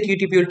what is a T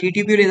tubule. T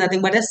tubule is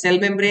nothing but a cell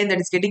membrane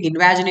that is getting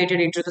invaginated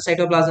into the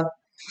cytoplasm.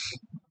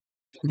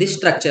 This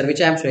structure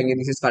which I am showing you,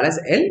 this is called as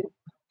L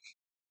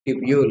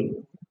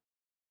tubule.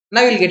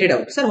 Now we'll get it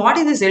out. Sir, what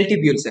is this L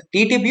tubule, sir?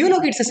 T tubule,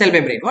 okay, it's a cell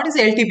membrane. What is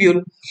L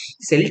tubule?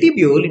 Cell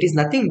tubule, it is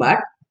nothing but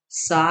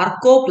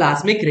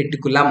sarcoplasmic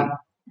reticulum.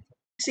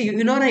 See,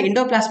 you know the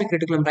endoplasmic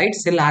reticulum, right?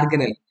 Cell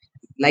organelle.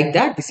 Like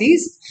that, this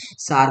is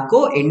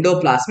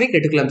sarcoendoplasmic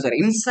reticulum, sir.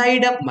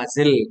 Inside a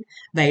muscle,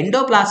 the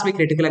endoplasmic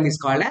reticulum is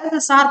called as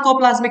the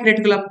sarcoplasmic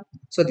reticulum.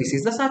 So this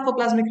is the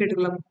sarcoplasmic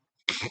reticulum.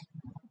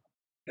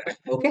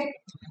 Okay.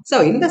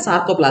 So in the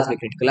sarcoplasmic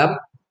reticulum,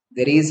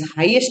 there is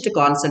highest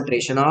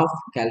concentration of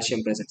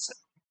calcium present, sir.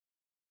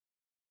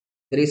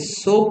 There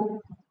is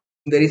so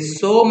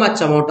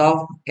much amount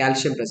of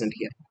calcium present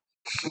here.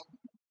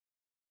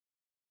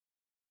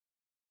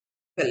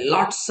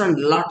 Lots and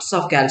lots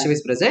of calcium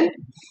is present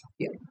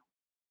here.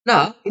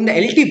 Now, in the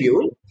L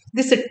tubule,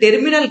 this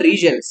terminal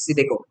region, see,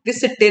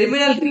 this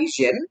terminal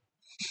region,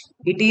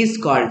 it is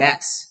called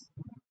as,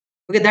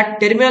 okay, that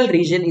terminal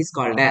region is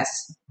called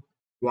as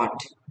what?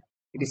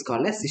 It is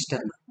called as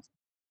cisterna.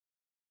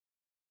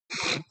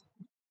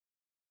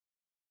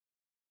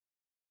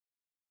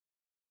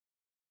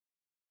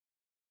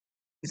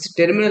 This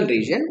terminal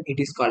region, it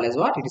is called as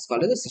what? It is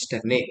called as a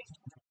cisternae.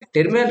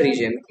 Terminal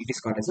region, it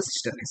is called as a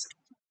cisternae.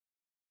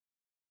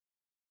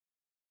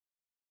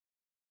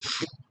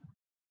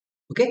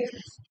 Okay,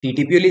 T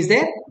tubule is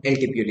there, L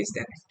tubule is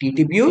there. T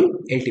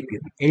tubule, L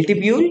tubule. L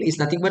tubule is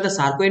nothing but the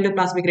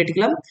sarcoendoplasmic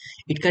reticulum.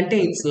 It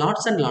contains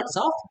lots and lots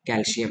of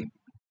calcium.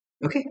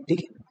 Okay,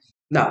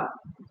 now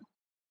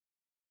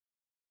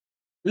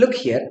look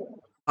here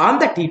on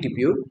the T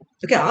tubule.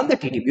 Okay, on the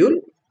T tubule,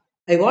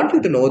 I want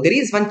you to know there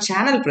is one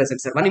channel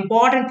present, sir. One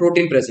important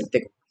protein present.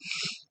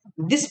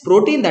 This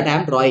protein that I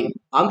am drawing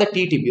on the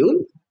T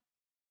tubule,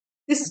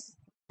 this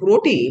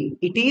protein,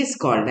 it is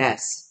called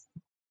as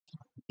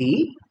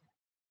DHPR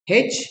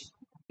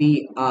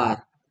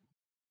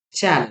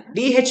channel.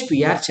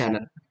 DHPR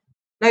channel.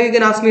 Now you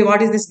can ask me,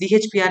 what is this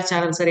DHPR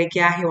channel, sir?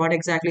 What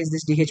exactly is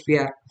this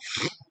DHPR?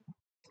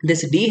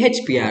 This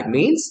DHPR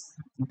means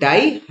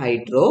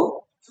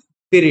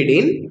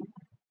dihydropyridine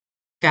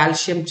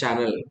calcium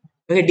channel.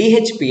 Okay,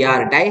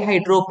 DHPR,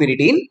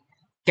 dihydropyridine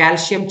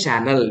calcium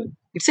channel.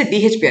 It's a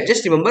DHPR.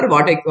 Just remember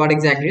what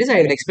exactly it is.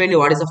 I will explain you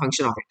what is the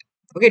function of it.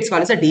 Okay, it's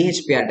called as a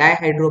DHPR,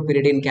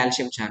 dihydropyridine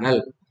calcium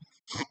channel.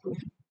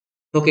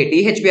 Okay,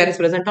 DHPR is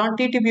present on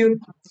T tubule.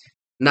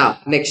 Now,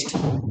 next,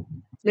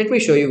 let me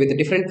show you with a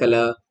different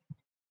color.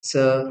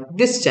 So,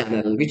 this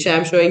channel which I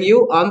am showing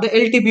you on the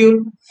L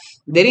tubule.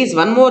 There is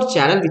one more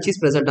channel which is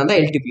present on the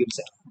L tubule,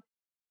 sir.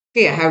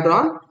 Okay, I have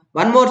drawn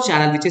one more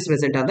channel which is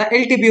present on the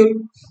L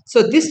tubule.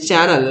 So, this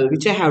channel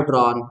which I have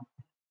drawn,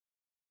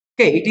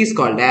 okay, it is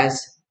called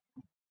as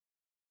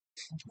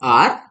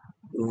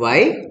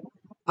RYR.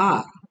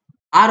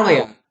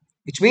 RYR,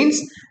 which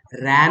means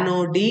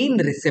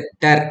ranodine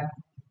receptor.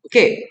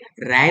 Okay,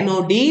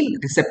 ranodine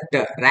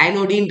receptor.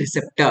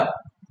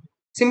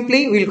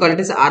 Simply, we will call it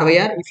as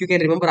RYR. If you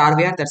can remember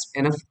RYR, that's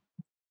enough.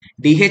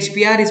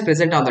 DHPR is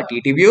present on the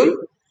T tubule.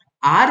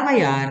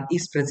 RYR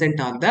is present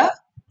on the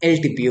L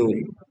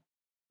tubule.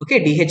 Okay,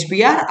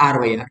 DHPR,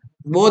 RYR.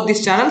 Both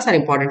these channels are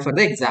important for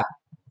the exam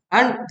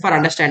and for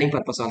understanding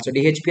purpose also.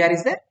 DHPR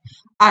is there,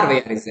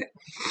 RYR is there.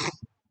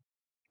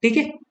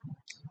 Okay,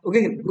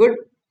 okay, good.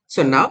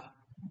 So now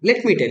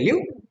let me tell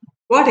you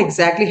what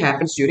exactly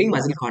happens during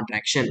muscle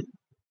contraction.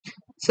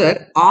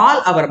 Sir,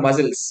 all our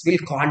muscles will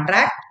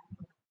contract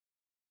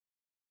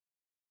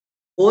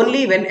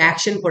only when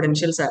action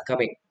potentials are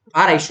coming.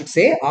 Or I should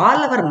say,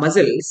 all our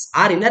muscles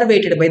are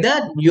innervated by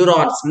the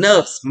neurons,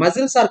 nerves.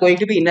 Muscles are going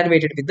to be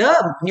innervated with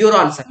the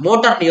neurons,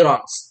 motor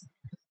neurons.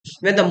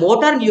 When the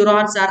motor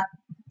neurons are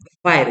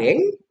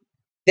firing,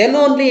 then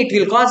only it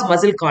will cause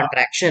muscle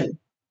contraction.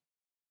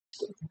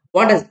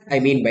 What does I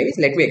mean by this?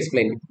 Let me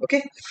explain.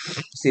 Okay,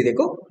 see,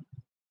 देखो,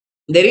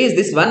 there is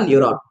this one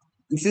neuron.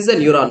 This is a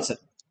neuron, sir.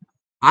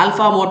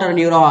 Alpha motor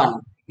neuron.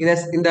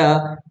 In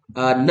the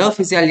nerve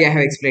physiology, I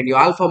have explained you.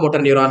 Alpha motor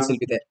neurons will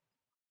be there.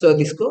 So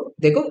this go,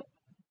 देखो,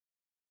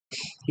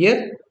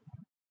 here.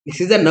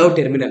 This is the nerve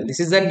terminal. This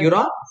is the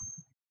neuron.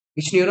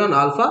 Which neuron?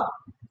 Alpha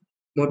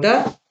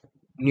motor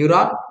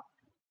neuron.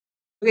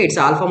 Okay, it's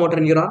alpha motor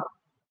neuron.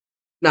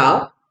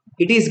 Now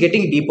it is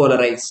getting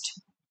depolarized.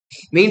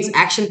 Means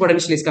action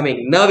potential is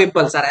coming. Nerve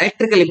impulse or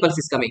electrical impulse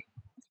is coming.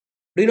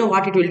 Do you know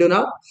what it will do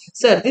now?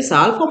 Sir, this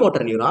alpha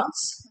motor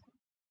neurons,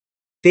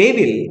 they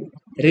will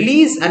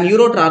release a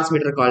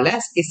neurotransmitter called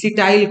as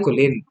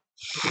acetylcholine.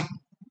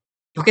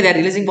 Okay, they are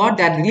releasing what?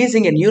 They are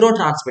releasing a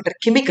neurotransmitter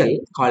chemical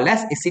called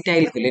as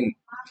acetylcholine.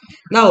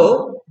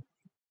 Now,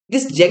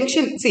 this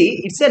junction,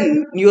 see, it's a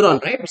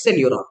neuron, right? It's a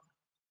neuron.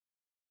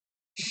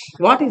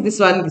 What is this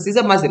one? This is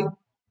a muscle.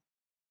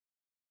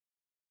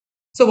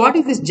 So, what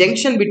is this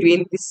junction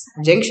between this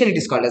junction? It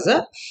is called as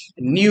a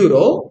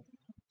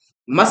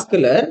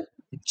neuromuscular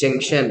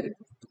junction.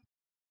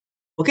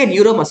 Okay,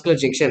 neuromuscular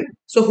junction.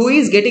 So, who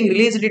is getting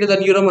released into the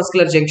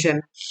neuromuscular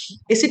junction?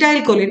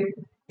 Acetylcholine.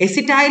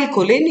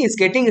 Acetylcholine is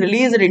getting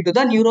released into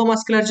the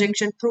neuromuscular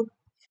junction. True.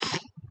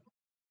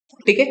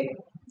 Okay.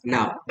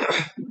 Now,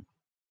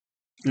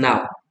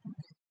 now,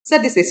 sir,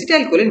 this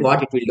acetylcholine,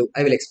 what it will do?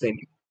 I will explain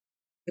you.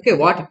 Okay,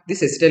 what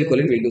this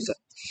acetylcholine will do, sir?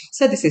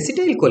 Sir, this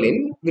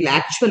acetylcholine will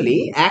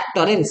actually act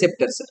on a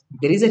receptor, sir.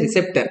 There is a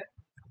receptor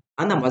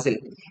on the muscle.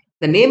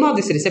 The name of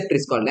this receptor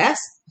is called as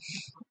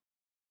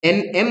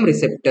NM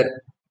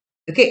receptor.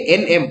 Okay,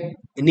 NM,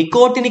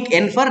 nicotinic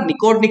N for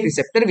nicotinic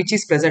receptor, which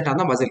is present on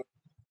the muscle.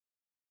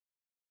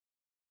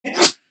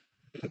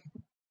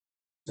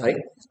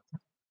 Sorry.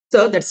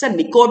 So that's a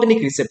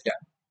nicotinic receptor.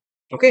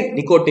 Okay,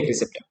 nicotinic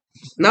receptor.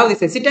 Now this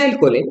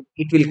acetylcholine,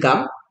 it will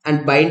come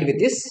and bind with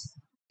this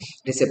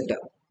receptor.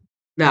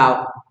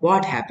 Now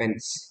what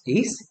happens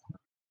is,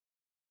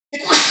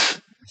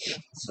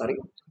 sorry,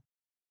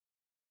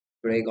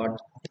 I got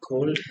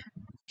cold.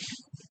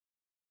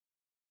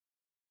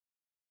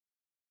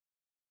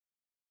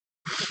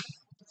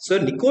 So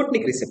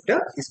nicotinic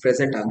receptor is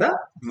present on the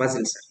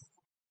muscle cell.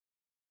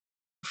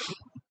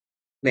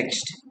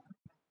 Next,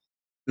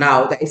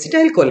 now the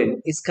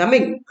acetylcholine is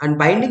coming and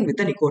binding with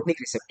the nicotinic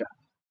receptor.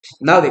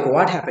 Now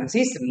what happens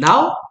is,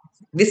 now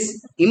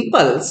this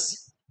impulse,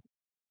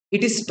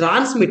 it is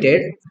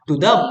transmitted to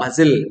the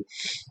muscle.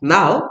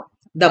 Now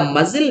the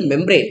muscle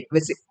membrane,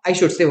 which I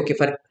should say, okay,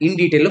 for in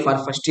detail for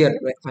first year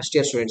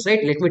students,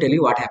 right? Let me tell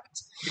you what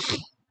happens.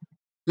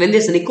 When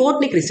this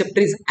nicotinic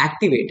receptor is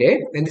activated,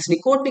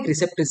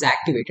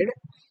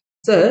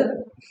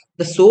 sir,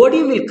 the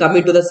sodium will come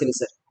into the cell,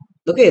 sir.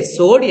 Okay,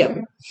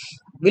 sodium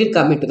will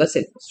come into the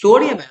cell.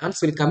 Sodium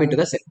ions will come into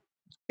the cell.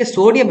 Okay,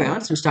 sodium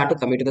ions will start to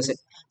come into the cell.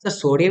 So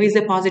sodium is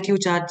a positive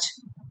charge.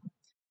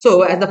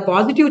 So as the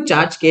positive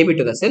charge came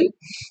into the cell,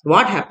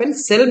 what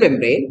happens? Cell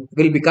membrane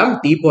will become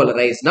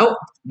depolarized. Now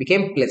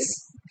became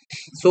plus.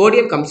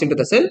 Sodium comes into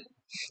the cell.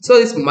 So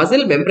this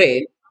muscle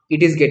membrane,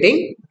 it is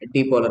getting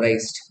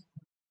depolarized.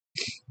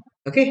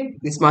 Okay,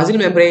 this muscle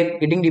membrane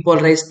getting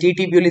depolarized, T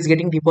tubule is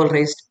getting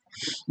depolarized.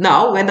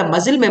 Now, when the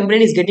muscle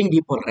membrane is getting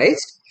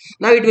depolarized,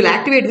 now it will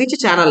activate which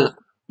channel?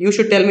 You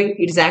should tell me.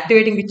 It is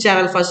activating which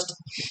channel first?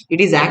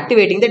 It is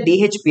activating the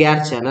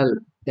DHPR channel.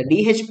 The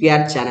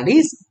DHPR channel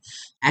is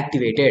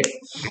activated.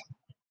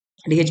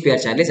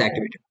 DHPR channel is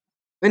activated.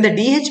 When the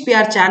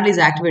DHPR channel is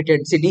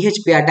activated, see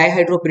DHPR,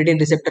 dihydropyridine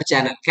receptor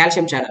channel,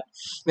 calcium channel.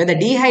 When the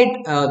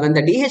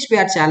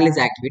DHPR channel is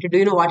activated, do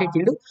you know what it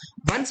will do?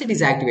 Once it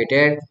is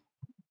activated,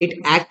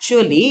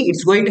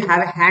 it's going to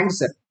have a hand,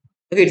 sir.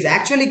 Okay, it's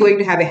actually going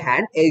to have a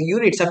hand, a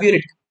unit,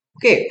 subunit.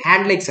 Okay,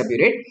 hand like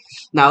subunit.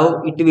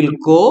 Now it will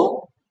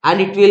go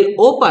and it will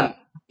open.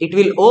 It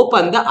will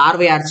open the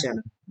RYR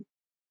channel.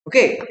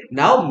 Okay,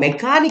 now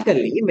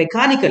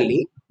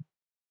mechanically,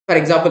 for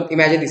example,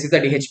 imagine this is the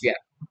DHPR.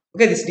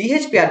 Okay, this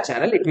DHPR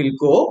channel, it will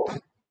go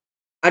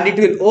and it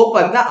will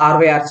open the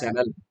RYR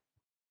channel.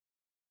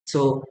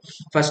 So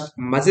first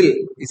muscle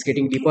is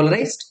getting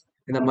depolarized.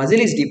 When the muscle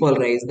is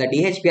depolarized, the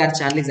DHPR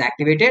channel is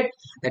activated.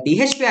 The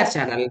DHPR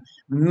channel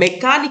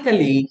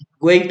mechanically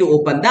going to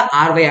open the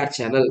RYR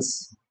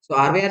channels. So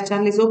RYR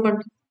channel is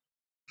opened.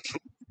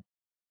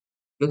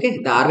 Okay,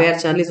 the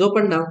RYR channel is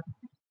open now.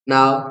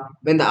 Now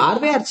when the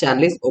RYR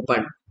channel is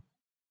opened,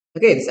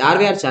 okay, this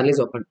RYR channel is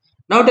open.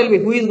 Now tell me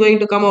who is going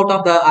to come out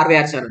of the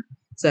RYR channel?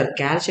 Sir,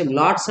 calcium,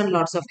 lots and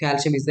lots of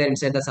calcium is there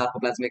inside the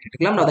sarcoplasmic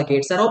reticulum. Now the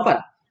gates are open.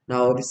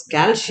 Now this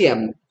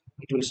calcium,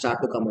 it will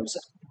start to come out, sir.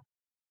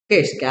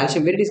 Okay, so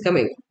calcium, where it is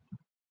coming?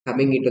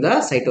 Coming into the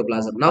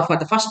cytoplasm. Now, for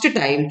the first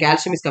time,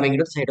 calcium is coming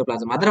into the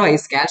cytoplasm.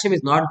 Otherwise, calcium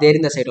is not there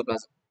in the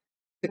cytoplasm.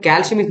 The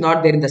calcium is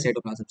not there in the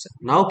cytoplasm, sir.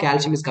 Now,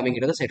 calcium is coming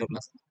into the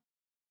cytoplasm.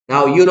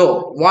 Now, you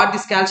know what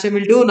this calcium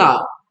will do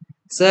now.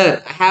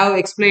 Sir, I have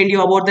explained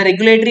you about the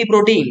regulatory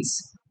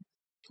proteins.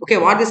 Okay,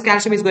 what this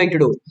calcium is going to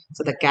do.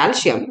 So, the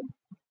calcium,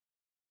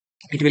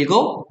 it will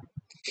go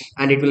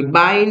and it will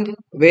bind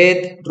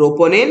with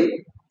troponin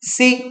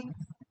C.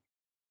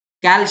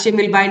 Calcium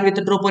will bind with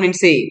the troponin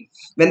C.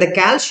 When the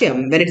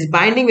calcium, when it is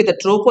binding with the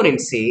troponin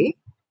C,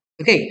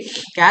 okay,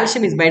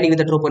 calcium is binding with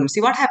the troponin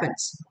C, what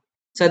happens?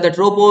 So the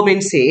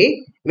troponin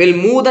C will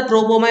move the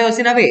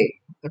tropomyosin away.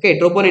 Okay,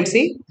 troponin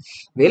C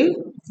will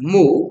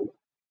move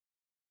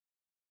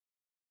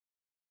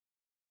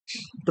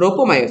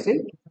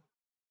tropomyosin,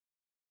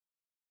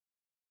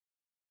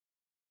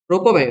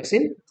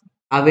 tropomyosin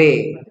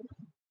away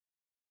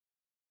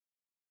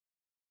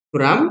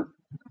from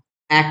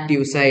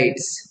active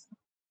sites.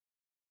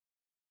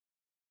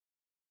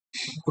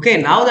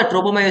 Okay, now the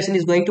tropomyosin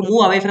is going to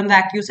move away from the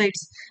active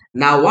sites.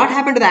 Now what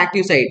happened to the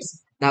active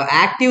sites? Now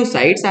active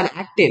sites are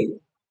actin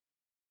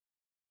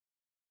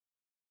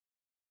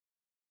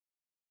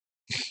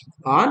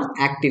on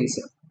actins.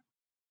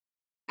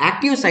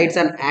 Active sites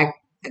and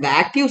the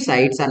active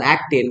sites and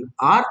actin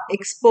are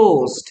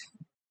exposed.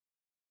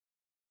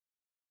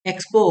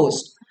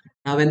 Exposed.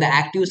 Now when the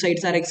active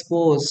sites are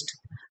exposed,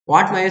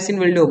 what myosin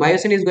will do?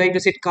 Myosin is going to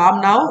sit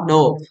calm now?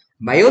 No.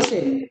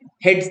 Myosin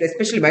heads,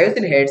 especially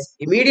myosin heads,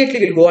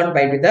 immediately will go and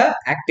bind with the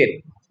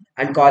actin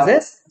and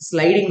causes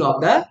sliding of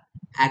the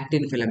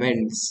actin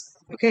filaments.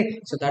 Okay,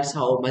 so that's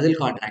how muscle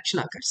contraction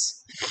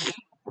occurs.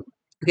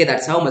 Okay,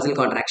 that's how muscle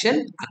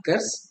contraction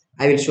occurs.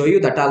 I will show you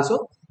that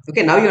also.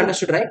 Okay, now you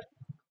understood, right?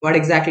 What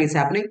exactly is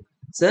happening?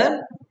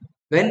 Sir,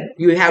 when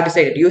you have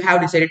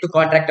decided to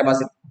contract a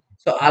muscle.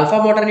 So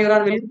alpha motor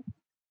neuron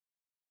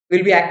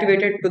will be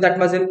activated to that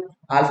muscle.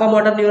 Alpha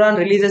motor neuron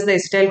releases the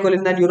acetylcholine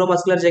in the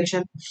neuromuscular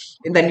junction.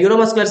 In the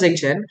neuromuscular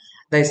junction,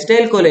 the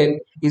acetylcholine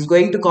is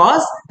going to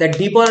cause the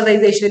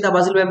depolarization in the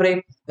muscle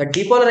membrane. The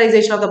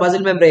depolarization of the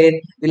muscle membrane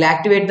will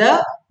activate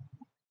the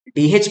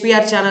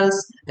DHPR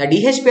channels. The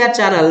DHPR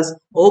channels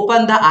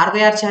open the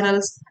RYR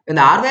channels. When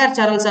the RYR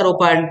channels are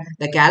opened,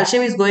 the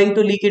calcium is going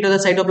to leak into the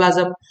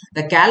cytoplasm.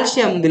 The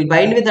calcium will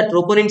bind with the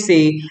troponin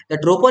C. The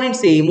troponin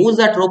C moves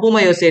the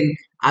tropomyosin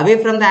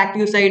away from the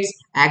active sites.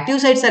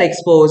 Active sites are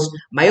exposed.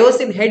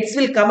 Myosin heads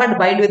will come and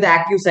bind with the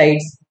active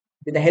sites.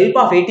 With the help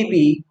of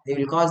ATP, they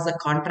will cause the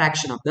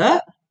contraction of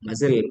the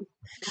muscle.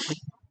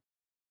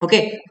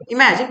 Okay,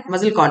 imagine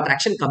muscle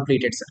contraction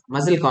completed, sir.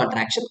 Muscle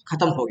contraction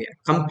khatam ho gaya,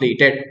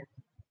 completed.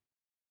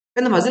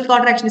 When the muscle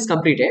contraction is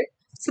completed,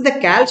 so the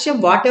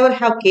calcium whatever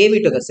have came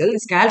into the cell,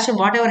 this calcium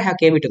whatever have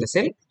came into the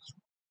cell,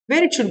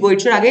 where it should go?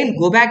 It should again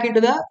go back into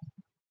the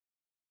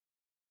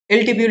L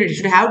tubule. It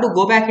should have to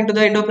go back into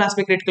the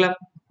endoplasmic reticulum.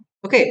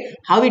 Okay,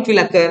 how it will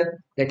occur?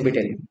 Let me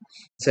tell you,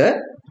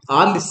 sir.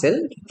 On this cell,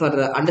 for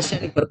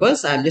understanding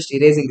purpose, I am just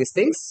erasing these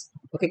things.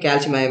 Okay,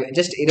 calcium. I am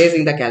just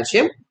erasing the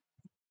calcium.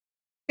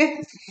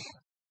 Okay,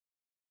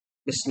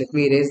 just let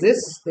me erase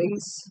this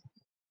things.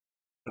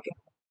 Okay.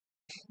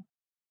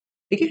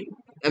 Okay,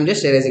 I'm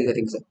just erasing the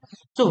things.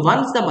 So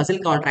once the muscle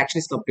contraction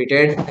is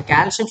completed, the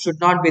calcium should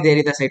not be there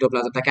in the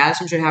cytoplasm. The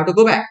calcium should have to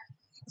go back.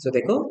 So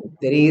there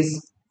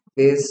is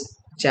these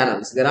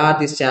channels. There are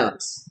these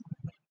channels.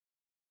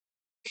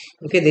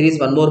 Okay, there is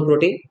one more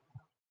protein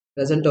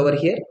present over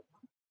here.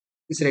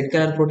 This red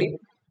color protein.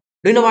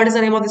 Do you know what is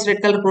the name of this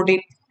red color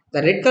protein?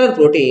 The red color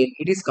protein,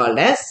 it is called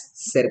as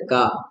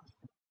SERCA.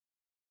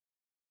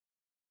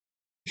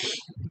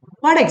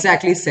 What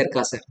exactly is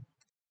SERCA, sir?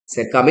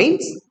 SERCA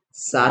means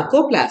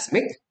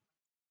sarcoplasmic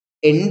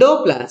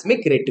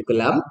endoplasmic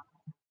reticulum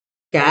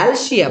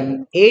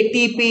calcium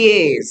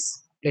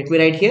ATPase. Let me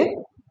write here.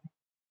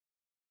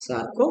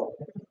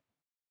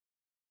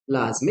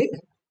 Sarcoplasmic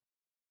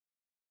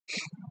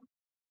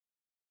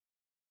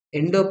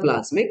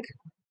endoplasmic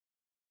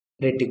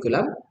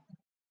reticulum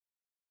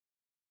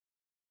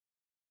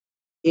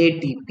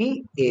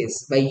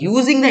ATPase. By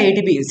using the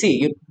ATP,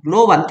 see, you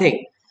know one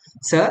thing,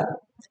 sir.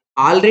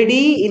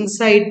 Already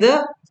inside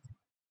the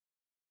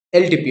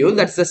L tubule,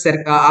 that's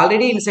the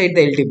already inside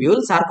the L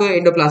tubule,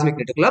 sarcoendoplasmic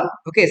reticulum.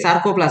 Okay,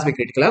 sarcoplasmic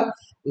reticulum.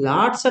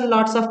 Lots and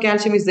lots of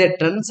calcium is there.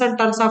 Tons and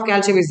tons of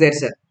calcium is there,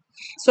 sir.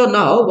 So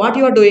now what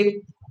you are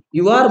doing?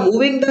 You are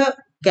moving the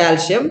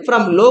calcium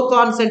from low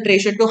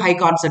concentration to high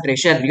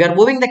concentration. You are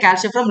moving the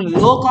calcium from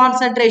low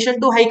concentration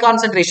to high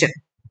concentration.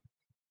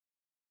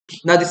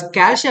 Now this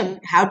calcium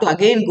have to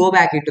again go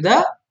back into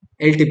the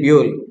L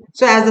tubule.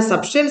 So as the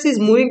substance is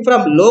moving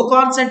from low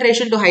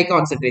concentration to high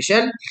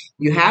concentration,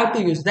 you have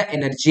to use the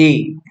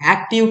energy,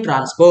 active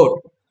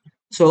transport.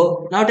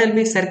 So now tell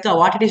me, SERCA,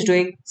 what it is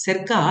doing?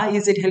 SERCA,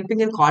 is it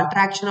helping in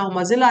contraction of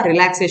muscle or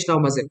relaxation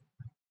of muscle?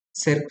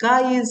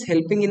 SERCA is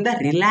helping in the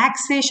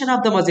relaxation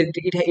of the muscle.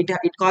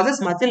 It causes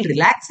muscle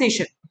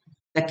relaxation.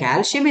 The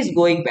calcium is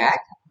going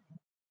back.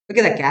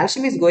 Okay, the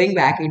calcium is going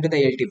back into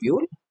the L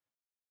tubule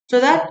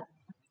so that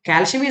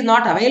calcium is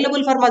not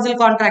available for muscle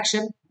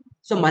contraction.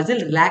 So muscle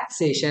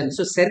relaxation.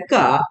 So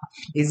Serca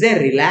is a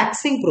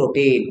relaxing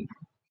protein.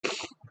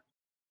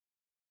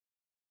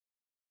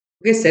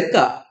 Okay,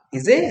 Serca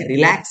is a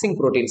relaxing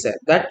protein, sir.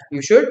 That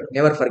you should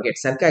never forget.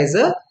 Serca is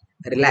a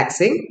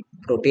relaxing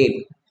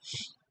protein.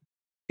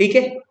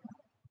 Okay,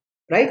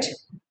 right?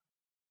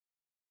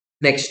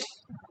 Next,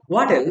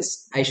 what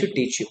else I should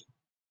teach you?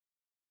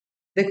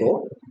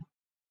 Dekho,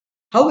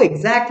 how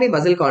exactly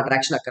muscle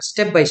contraction occurs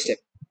step by step.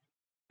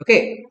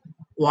 Okay,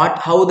 what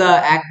how the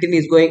actin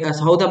is going, as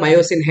how the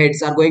myosin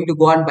heads are going to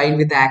go and bind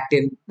with the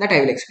actin. That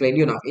I will explain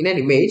you now. In an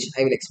image,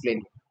 I will explain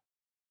you.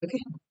 Okay,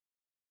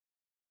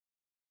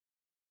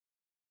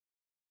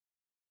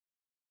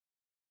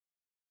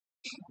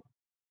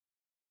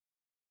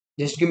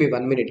 just give me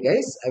 1 minute,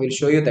 guys. I will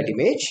show you that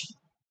image.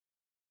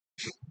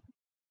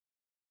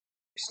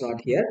 It's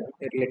not here.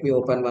 Let me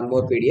open one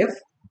more PDF.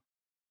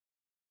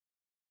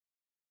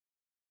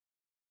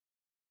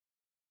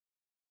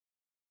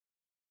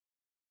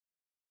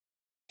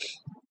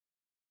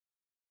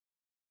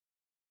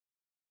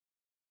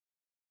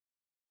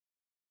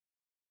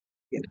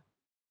 Here.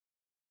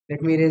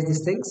 Let me erase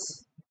these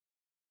things.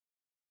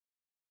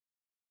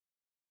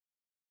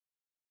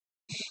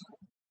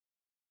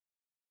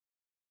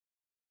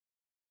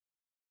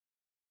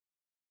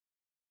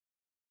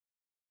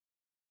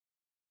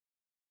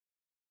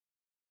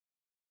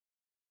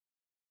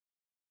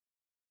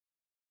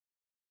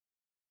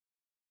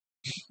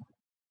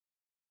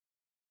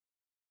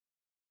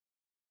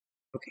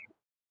 Okay.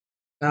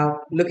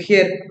 Now look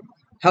here.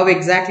 How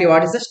exactly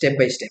what is the step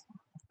by step?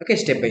 Okay,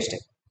 step by step.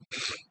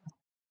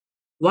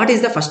 What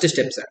is the first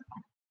step, sir?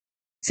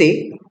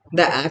 See,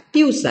 the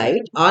active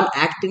site on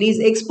actin is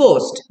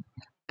exposed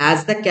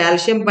as the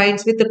calcium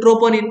binds with the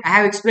troponin. I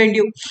have explained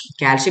you.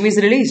 Calcium is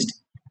released.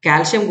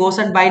 Calcium goes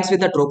and binds with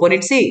the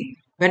troponin C.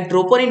 When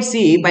troponin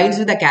C binds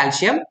with the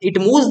calcium, it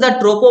moves the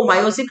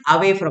tropomyosin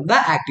away from the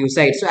active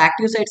site. So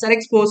active sites are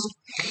exposed.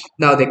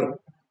 Now they go.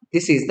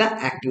 This is the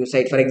active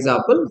site. For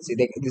example, see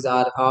these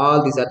are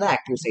the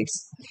active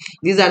sites.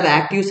 These are the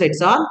active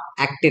sites on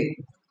actin.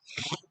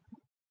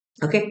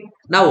 Okay.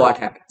 Now what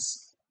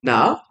happens?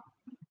 Now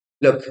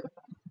look.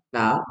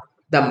 Now,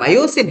 the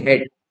myosin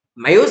head,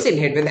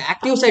 when the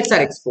active sites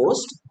are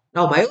exposed,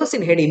 now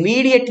myosin head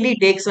immediately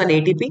takes one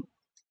ATP,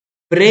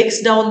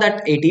 breaks down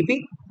that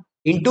ATP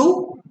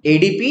into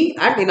ADP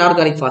and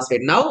inorganic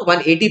phosphate. Now, one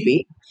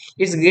ATP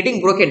is getting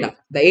broken down.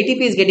 The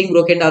ATP is getting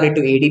broken down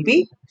into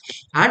ADP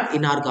and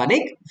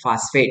inorganic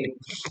phosphate.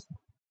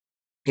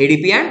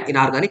 ADP and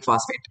inorganic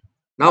phosphate.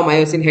 Now,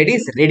 myosin head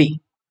is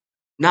ready.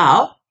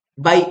 Now,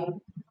 by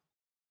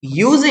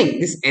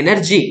using this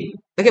energy,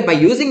 okay, by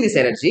using this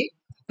energy,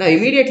 now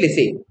immediately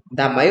see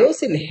the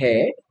myosin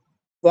head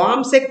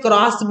forms a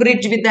cross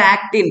bridge with the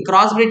actin.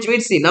 Cross bridge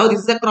means, see, now this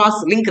is a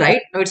cross link,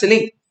 right? Now it's a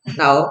link.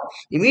 Now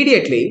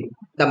immediately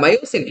the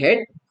myosin head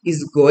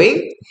is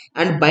going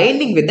and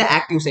binding with the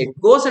active site,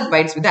 goes and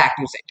binds with the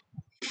active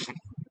site.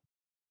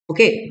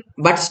 Okay,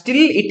 but still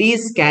it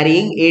is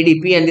carrying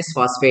ADP and this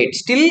phosphate.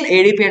 Still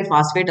ADP and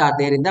phosphate are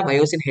there in the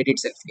myosin head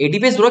itself.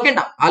 ADP is broken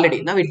down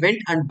already. Now it went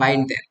and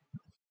bind there.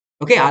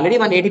 Okay, already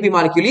one ATP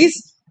molecule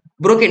is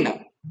broken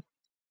down,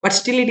 but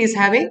still it is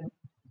having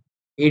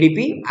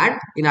ADP and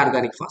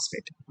inorganic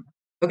phosphate.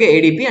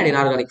 Okay, ADP and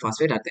inorganic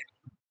phosphate are there.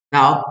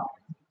 Now,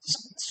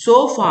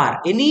 so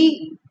far,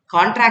 any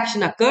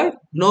contraction occurred?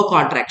 No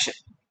contraction.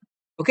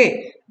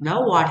 Okay,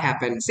 now what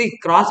happens? See,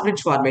 cross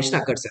bridge formation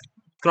occurs, sir.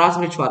 Cross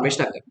bridge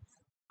formation occurred.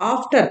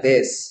 After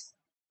this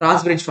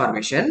cross bridge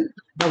formation,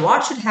 now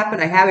what should happen?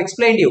 I have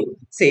explained you.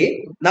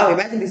 See, now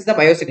imagine this is the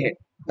myosin head.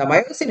 The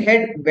myosin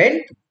head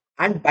went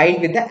and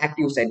bind with the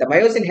active site. The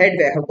myosin head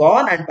have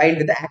gone and bind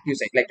with the active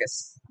site like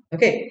this.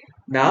 Okay.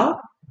 Now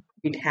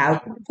it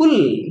have to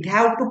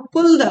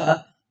pull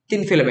the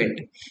thin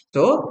filament.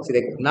 So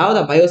see, now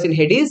the myosin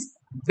head is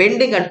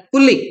bending and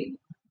pulling.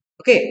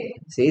 Okay,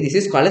 see, this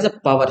is called as a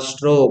power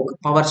stroke.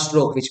 Power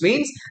stroke, which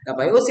means the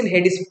myosin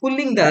head is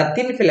pulling the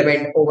thin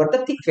filament over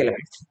the thick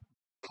filament.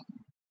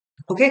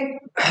 Okay,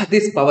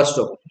 this power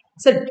stroke.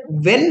 So,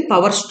 when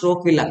power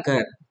stroke will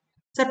occur?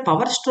 So,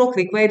 power stroke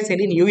requires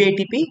any new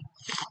ATP?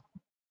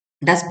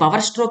 Does power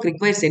stroke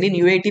requires any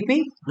new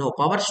ATP? No,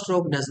 power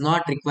stroke does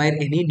not require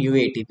any new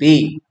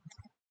ATP.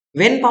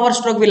 When power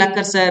stroke will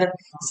occur, sir?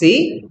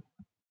 See,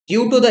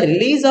 due to the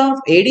release of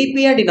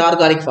ADP and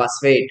inorganic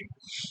phosphate.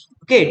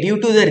 Okay, due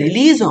to the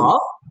release of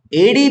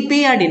ADP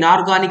and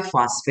inorganic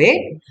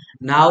phosphate,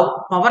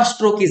 now power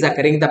stroke is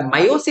occurring. The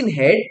myosin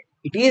head,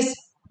 it is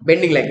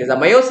bending like this. The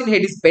myosin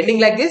head is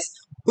bending like this,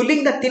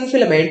 pulling the thin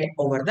filament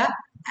over the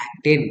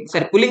actin.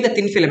 Sorry, pulling the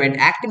thin filament,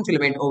 actin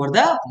filament over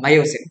the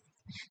myosin.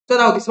 So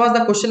now this was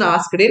the question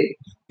asked in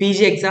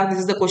PG exam. This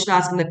is the question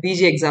asked in the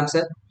PG exam,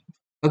 sir.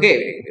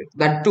 Okay,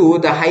 that too,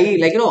 the high,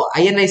 like,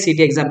 INICT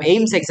exam,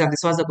 AIMS exam,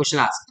 this was the question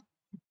asked.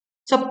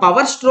 So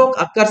power stroke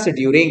occurs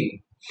during,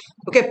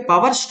 okay,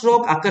 power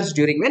stroke occurs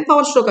during, when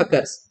power stroke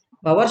occurs?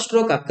 Power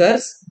stroke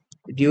occurs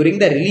during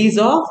the release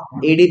of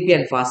ADP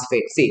and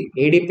phosphate. See,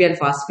 ADP and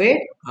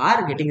phosphate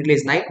are getting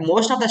released. Now,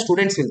 most of the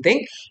students will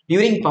think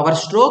during power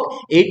stroke,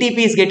 ATP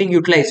is getting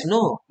utilized.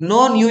 No,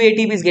 no new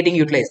ATP is getting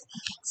utilized.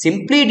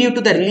 Simply due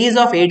to the release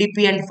of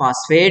ADP and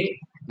phosphate,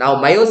 now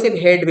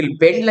myosin head will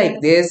bend like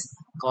this,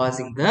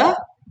 causing the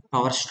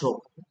power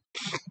stroke.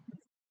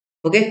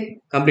 Okay,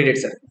 completed,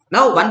 sir.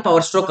 Now one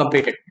power stroke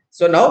completed.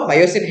 So now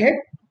myosin head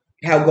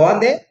have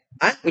gone there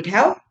and it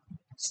have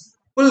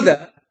pulled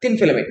the thin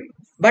filament.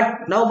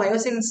 But now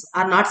myosins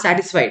are not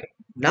satisfied.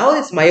 Now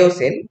this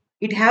myosin,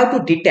 it have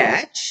to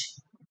detach.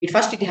 It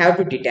have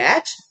to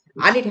detach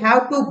and it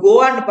have to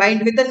go and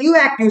bind with a new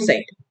active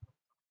site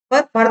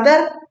for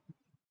further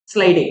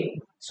sliding.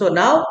 So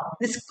now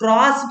this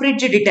cross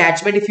bridge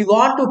detachment, if you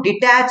want to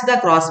detach the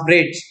cross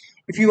bridge,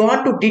 if you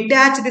want to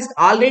detach this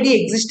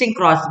already existing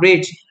cross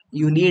bridge,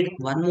 you need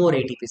one more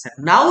ATP. Sir.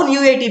 Now new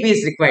ATP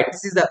is required.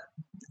 This is the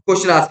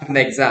question asked in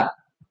the exam.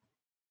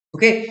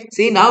 Okay,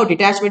 see now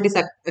detachment is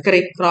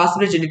occurring, cross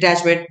bridge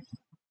detachment.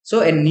 So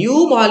a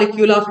new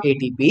molecule of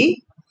ATP,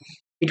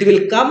 it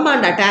will come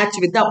and attach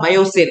with the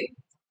myosin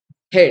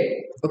head,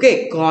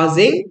 okay,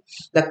 causing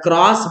the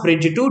cross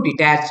bridge to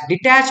detach.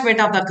 Detachment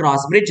of the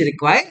cross bridge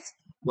requires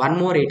one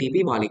more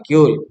ATP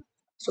molecule.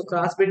 So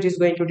cross bridge is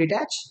going to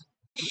detach,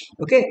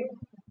 okay,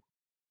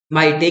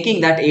 by taking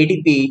that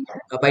ATP,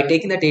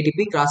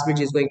 cross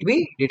bridge is going to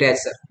be detached,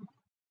 sir.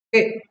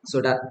 Okay,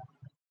 so done.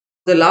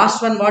 The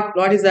last one,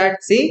 what is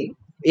that? See,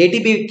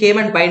 ATP came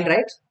and bind,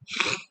 right?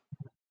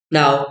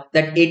 Now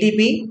that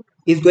ATP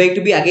is going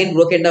to be again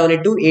broken down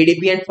into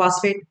ADP and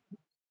phosphate,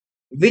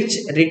 which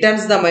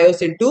returns the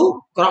myosin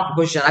to cropped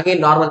position, again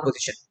normal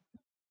position.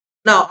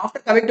 Now,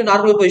 after coming to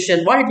normal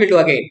position, what it will do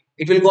again?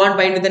 It will go and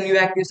bind with the new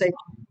active site.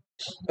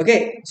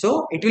 Okay,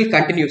 so it will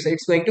continue. So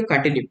it's going to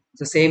continue. It's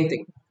the same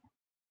thing.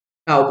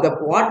 Now,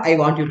 what I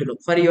want you to know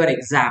for your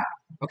exam.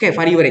 Okay,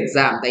 for your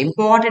exam, the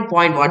important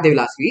point what they will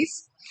ask you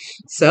is,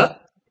 sir,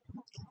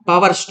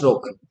 power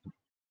stroke.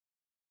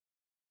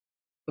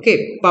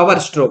 Okay, power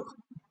stroke.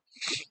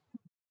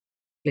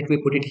 Let me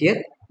put it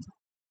here.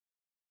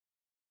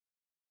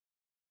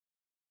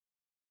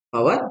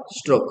 Power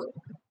stroke.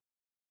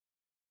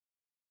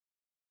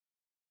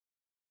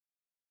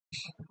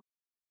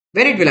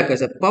 When it will occur,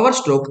 sir? Power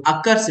stroke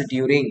occurs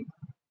during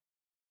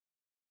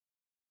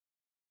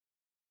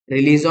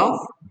release of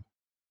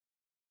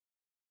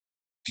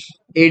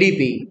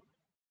ADP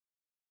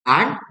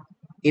and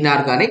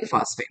inorganic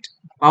phosphate.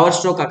 Power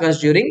stroke occurs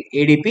during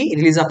ADP,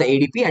 release of the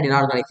ADP and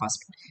inorganic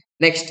phosphate.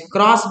 Next,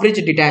 cross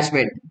bridge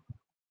detachment.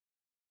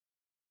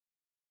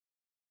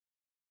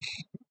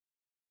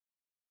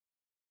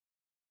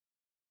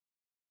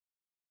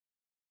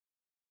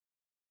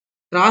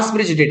 Cross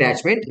bridge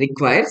detachment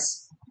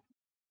requires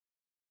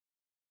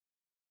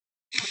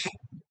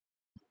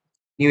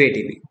new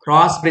ATP.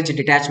 Cross bridge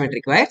detachment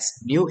requires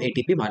new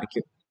ATP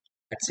molecule.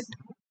 That's it.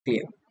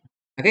 Clear.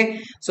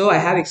 Okay. So I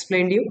have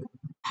explained you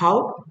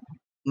how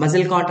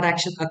muscle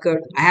contraction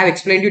occurred. I have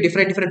explained you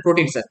different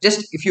proteins. Sir.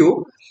 Just if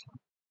you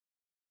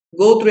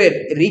go through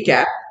a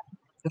recap.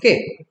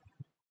 Okay.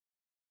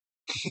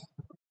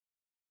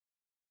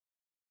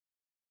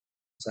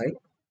 Sorry.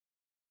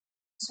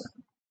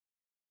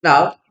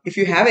 Now, if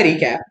you have a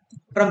recap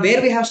from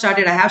where we have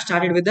started, I have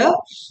started with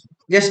the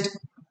just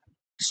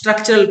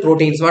structural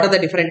proteins. What are the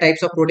different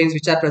types of proteins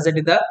which are present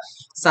in the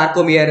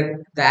sarcomere,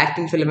 the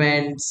actin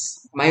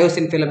filaments,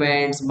 myosin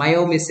filaments,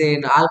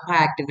 myomycin,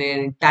 alpha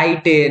actinin,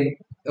 titin.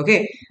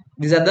 Okay,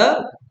 these are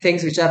the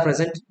things which are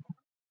present.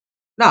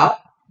 Now,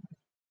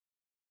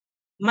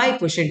 my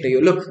question to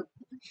you, look,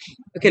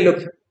 okay,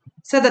 look.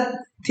 So the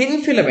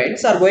thin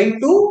filaments are going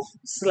to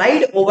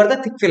slide over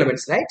the thick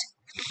filaments, right?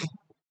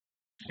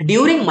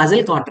 During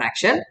muscle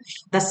contraction,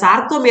 the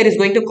sarcomere is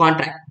going to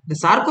contract. The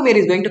sarcomere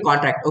is going to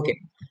contract. Okay.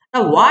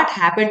 Now, what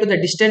happened to the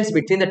distance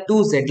between the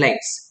two Z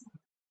lines?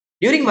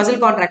 During muscle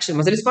contraction,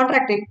 muscle is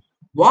contracting.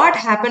 What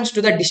happens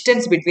to the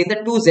distance between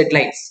the two Z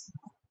lines?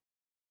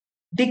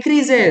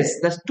 Decreases.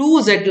 The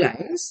two Z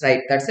lines, right?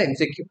 That's the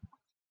MCQ.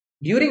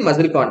 During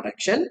muscle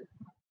contraction,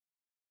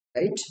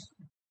 right?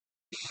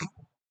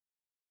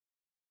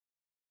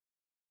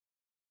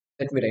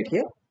 Let me write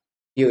here.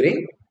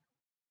 During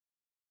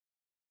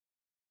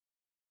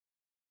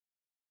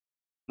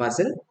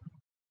muscle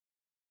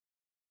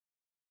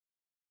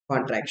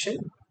contraction,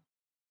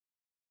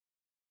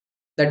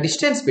 the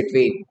distance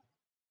between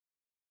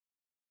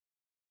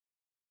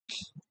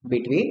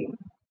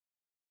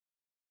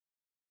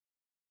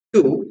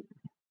two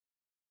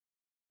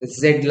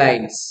Z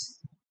lines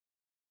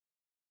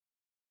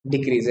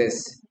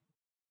decreases.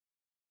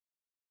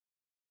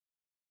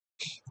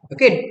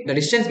 Okay, the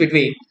distance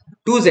between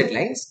two Z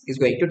lines is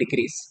going to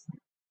decrease.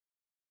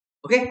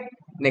 Okay,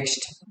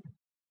 next,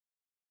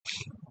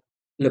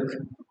 look,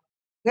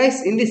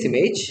 guys, in this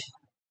image,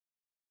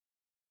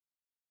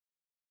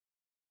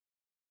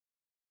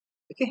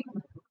 okay,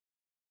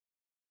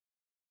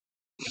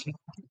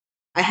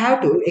 I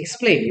have to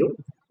explain you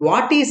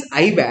what is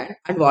I band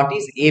and what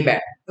is A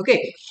band.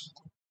 Okay,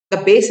 the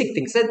basic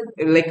things that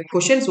like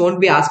questions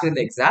won't be asked in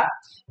the exam,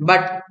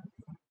 but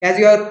As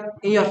you are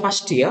in your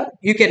first year,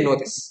 you can know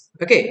this.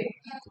 Okay,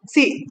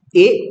 see,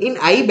 a in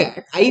I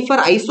band, I for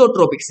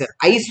isotropic, sir.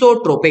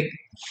 Isotropic.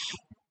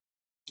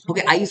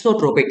 Okay,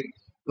 isotropic.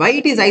 Why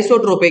it is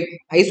isotropic?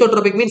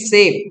 Isotropic means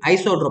same.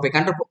 Isotropic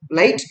under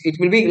light, it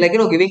will be like,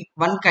 giving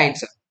one kind,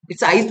 sir.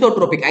 It's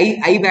isotropic.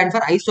 I band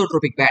for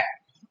isotropic band.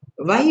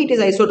 Why it is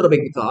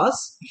isotropic?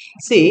 Because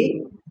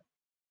see,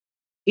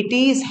 it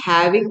is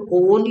having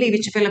only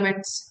which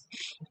filaments?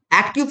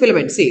 Active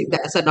filaments. See,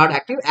 that's not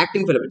active.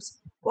 Active filaments.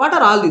 What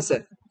are all these,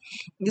 sir?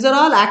 These are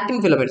all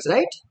actin filaments,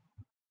 right?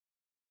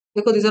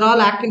 Because these are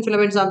all actin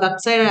filaments on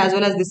that side as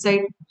well as this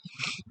side.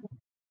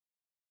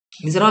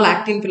 These are all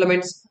actin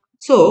filaments.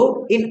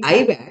 So in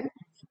I band,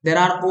 there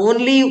are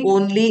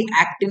only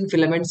actin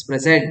filaments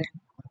present.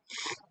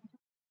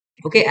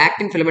 Okay,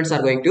 actin filaments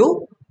are going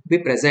to be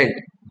present.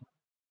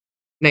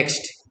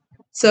 Next,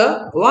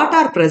 so what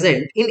are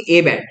present in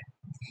A band?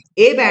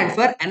 A band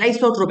for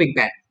anisotropic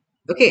band.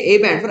 Okay, A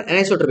band for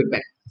anisotropic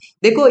band.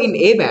 They go in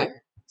A band.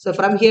 So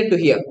from here to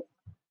here,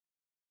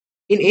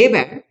 in A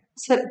band,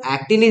 sir,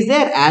 actin is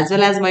there as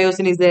well as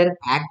myosin is there.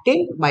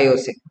 Actin,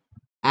 myosin.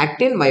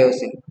 Actin,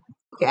 myosin.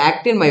 Okay,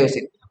 actin,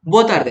 myosin.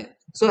 Both are there.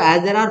 So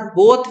as there are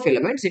both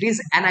filaments, it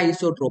is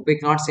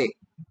anisotropic, not same.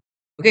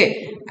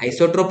 Okay,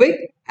 isotropic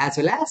as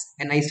well as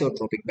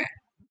anisotropic band.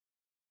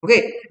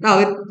 Okay,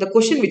 now the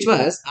question which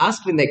was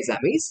asked in the exam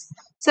is,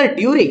 sir,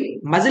 during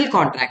muscle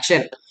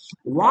contraction,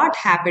 what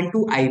happened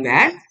to I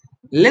band?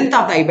 Length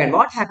of the I band.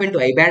 What happened to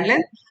I band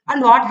length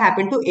and what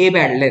happened to A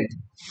band length?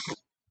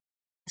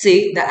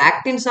 See, the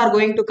actins are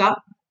going to come.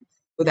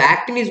 So the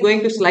actin is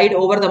going to slide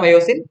over the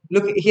myosin.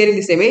 Look here in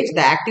this image,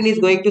 the actin is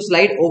going to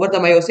slide over the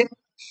myosin.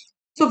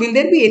 So will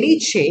there be any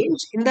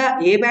change in the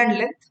A band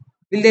length?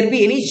 Will there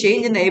be any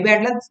change in the A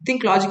band length?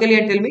 Think logically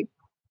and tell me.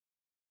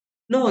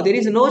 No, there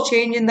is no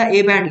change in the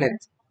A band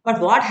length. But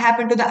what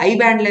happened to the I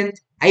band length?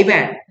 I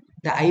band.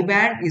 The I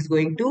band is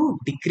going to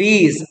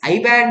decrease. I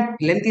band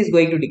length is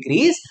going to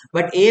decrease,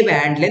 but A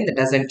band length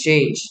doesn't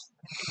change.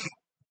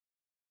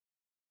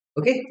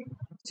 Okay.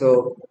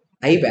 So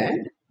I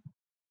band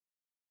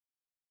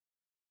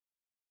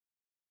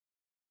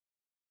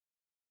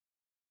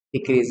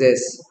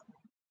decreases,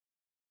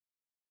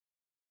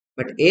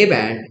 but A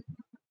band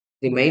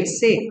remains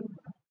same.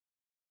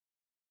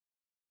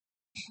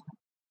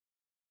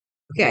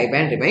 Okay, I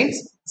band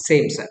remains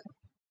same, sir.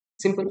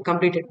 Simple,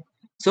 completed.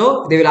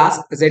 So they will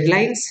ask Z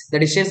lines, the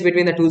distance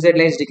between the two Z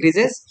lines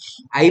decreases.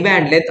 I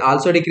band length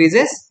also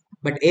decreases,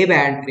 but A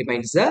band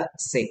remains the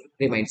same.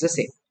 Remains the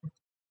same.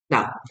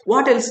 Now,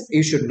 what else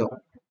you should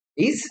know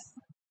is,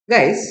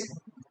 guys,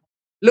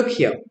 look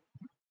here.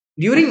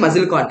 During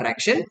muscle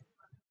contraction,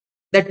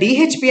 the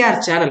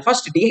DHPR channel,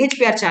 first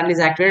DHPR channel is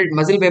activated,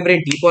 muscle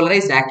membrane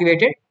depolarized,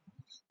 activated.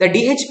 The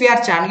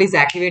DHPR channel is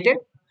activated.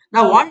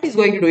 Now what it is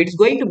going to do? It is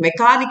going to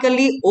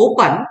mechanically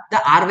open the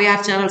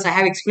RYR channels. I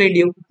have explained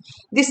you.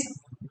 This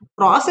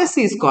process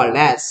is called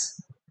as,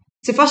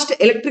 so first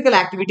electrical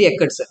activity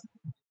occurs,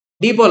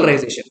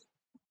 depolarization.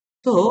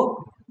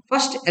 So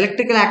first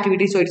electrical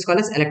activity, so it is called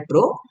as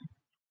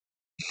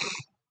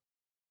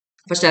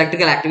first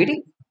electrical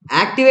activity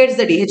activates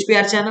the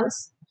DHPR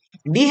channels.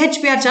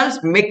 DHPR channels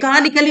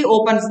mechanically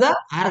opens the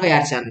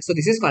RYR channel. So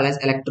this is called as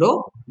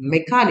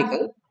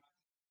electromechanical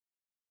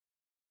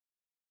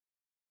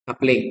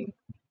coupling.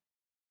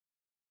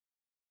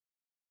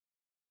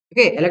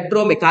 Okay,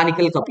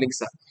 electromechanical coupling,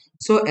 sir.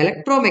 So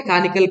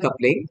electromechanical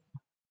coupling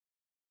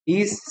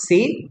is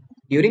seen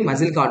during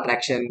muscle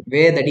contraction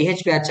where the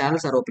DHPR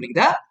channels are opening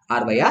the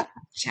RYR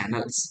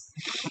channels.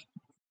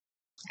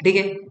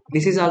 Okay,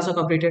 this is also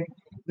completed.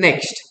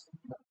 Next,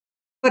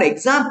 for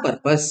exam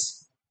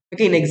purpose,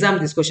 okay, in exam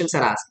these questions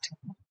are asked.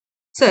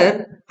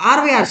 Sir,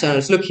 RYR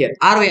channels, look here,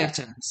 RYR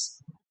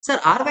channels. Sir,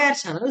 RYR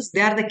channels,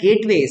 they are the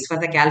gateways for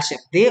the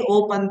calcium. They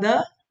open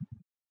the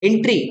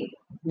entry.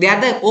 They are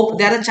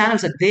the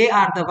channels. They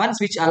are the ones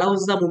which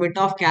allows the movement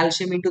of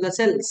calcium into the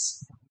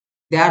cells.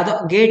 They are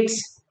the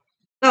gates.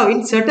 Now,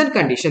 in certain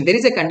condition, there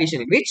is a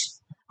condition in which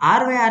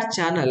RYR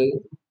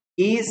channel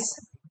is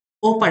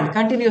opened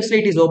continuously.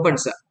 It is opened,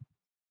 sir.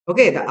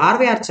 Okay, the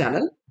RYR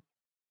channel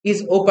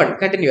is opened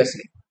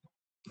continuously.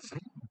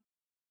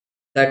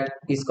 That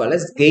is called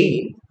as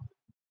gain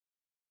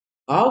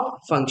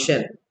of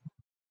function.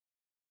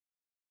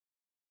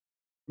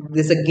 There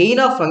is a gain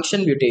of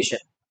function mutation.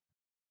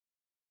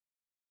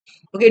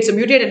 Okay, it's a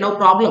mutated, no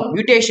problem.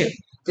 Mutation.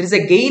 There is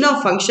a gain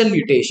of function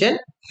mutation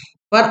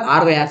for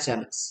RYR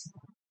channels.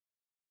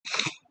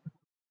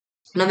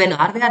 Now, when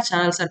RYR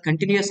channels are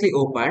continuously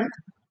opened,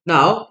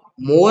 now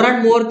more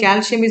and more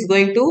calcium is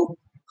going to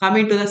come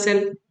into the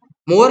cell.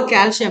 More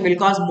calcium will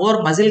cause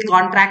more muscle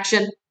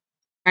contraction,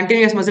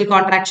 continuous muscle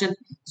contraction.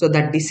 So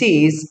that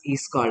disease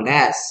is called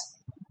as,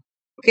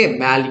 okay,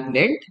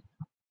 malignant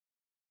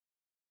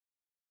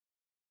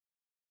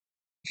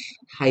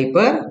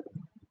hyperthermia.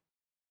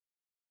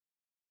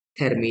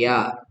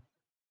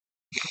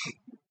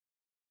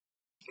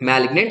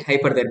 Malignant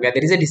hyperthermia.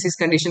 There is a disease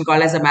condition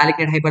called as a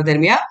malignant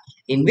hyperthermia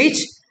in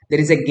which there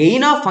is a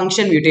gain of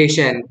function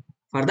mutation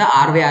for the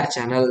RYR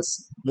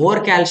channels.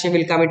 More calcium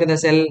will come into the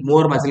cell,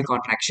 more muscle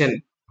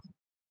contraction.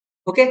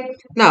 Okay.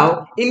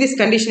 Now, in this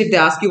condition, if they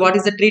ask you what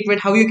is the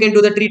treatment, how you can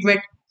do the treatment,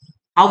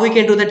 how we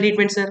can do the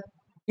treatment, sir?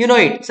 You know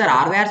it, sir.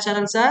 RVR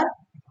channels are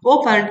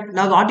opened.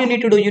 Now, what you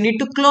need to do? You need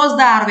to close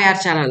the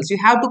RVR channels. You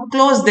have to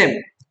close them.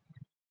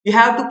 You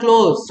have to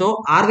close.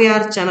 So,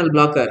 RVR channel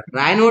blocker,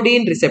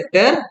 ryanodine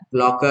receptor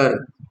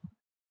blocker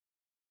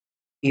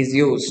is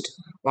used.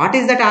 What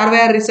is that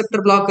RVR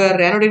receptor blocker,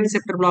 ryanodine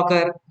receptor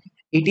blocker?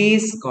 It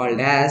is called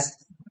as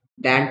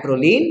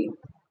dantrolene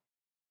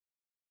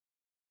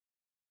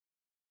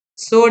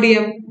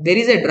sodium. There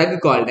is a drug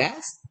called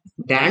as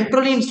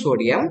dantrolene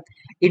sodium.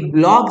 It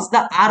blocks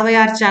the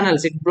RYR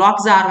channels. It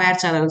blocks the RYR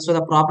channels. So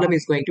the problem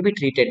is going to be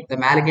treated. The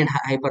malignant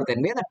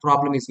hyperthermia, the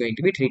problem is going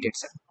to be treated,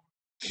 sir.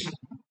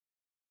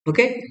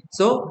 Okay.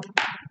 So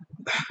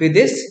with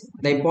this,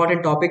 the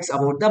important topics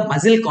about the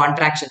muscle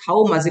contraction,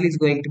 how muscle is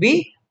going to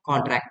be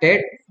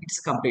contracted, it's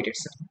completed,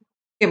 sir.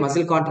 Okay,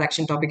 muscle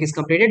contraction topic is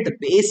completed. The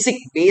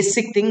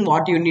basic thing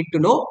what you need to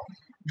know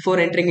before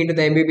entering into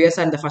the MBBS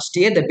and the first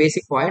year, the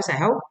basic points I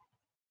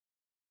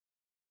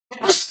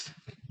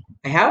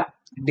have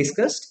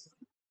discussed.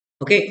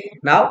 Okay,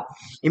 now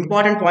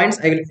important points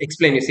I will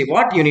explain. You see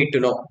what you need to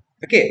know.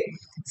 Okay,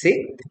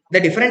 see the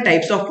different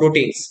types of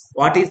proteins.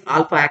 What is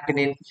alpha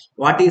actinin,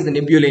 what is the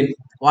nebulin,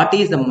 what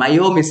is the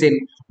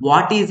myomycin,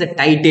 what is the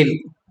titin.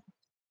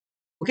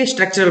 Okay,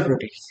 structural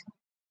proteins.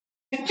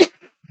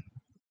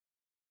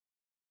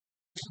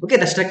 Okay,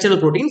 the structural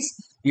proteins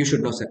you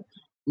should know, sir.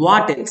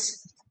 What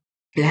else?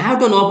 You have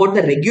to know about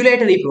the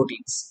regulatory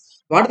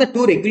proteins. What are the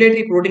two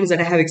regulatory proteins that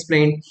I have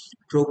explained?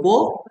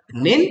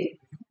 Troponin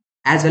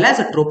as well as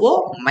a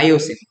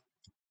tropomyosin.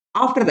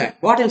 After that,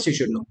 what else you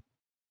should know?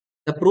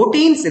 The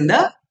proteins in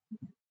the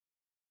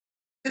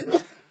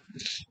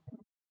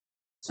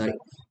sorry,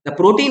 the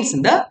proteins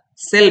in the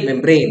cell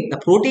membrane, the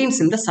proteins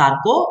in the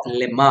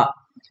sarcolemma.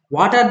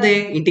 What are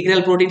they?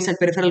 Integral proteins and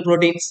peripheral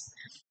proteins.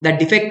 The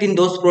defect in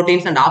those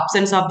proteins and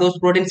absence of those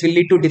proteins will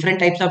lead to different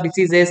types of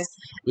diseases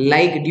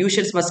like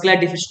Duchenne's muscular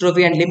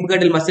dystrophy and limb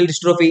girdle muscle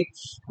dystrophy.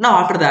 Now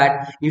after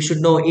that, you should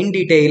know in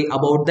detail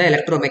about the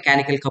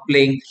electromechanical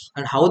coupling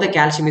and how the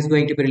calcium is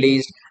going to be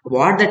released,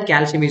 what that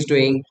calcium is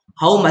doing,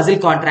 how muscle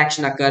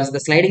contraction occurs, the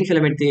sliding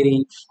filament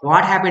theory,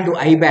 what happened to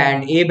I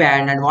band, A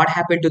band, and what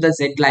happened to the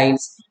Z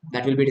lines.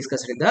 That will be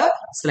discussed in the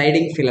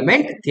sliding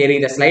filament theory,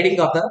 the sliding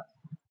of the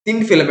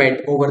thin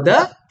filament over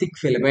the thick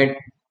filament.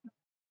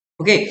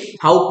 Okay,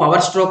 how power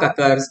stroke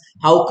occurs,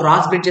 how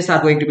cross bridges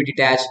are going to be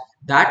detached,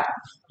 that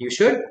you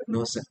should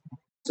know, sir.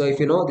 So if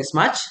you know this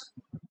much,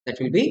 that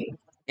will be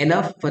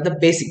enough for the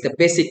basic,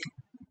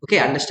 okay,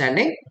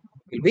 understanding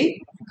will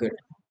be good.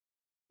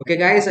 Okay,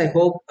 guys, I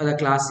hope the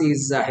class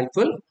is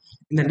helpful.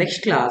 In the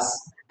next class,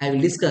 I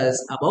will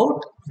discuss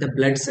about the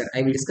blood, sir.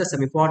 I will discuss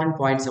some important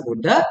points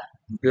about the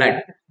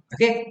blood.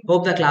 Okay,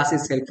 hope the class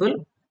is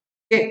helpful.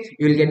 Okay,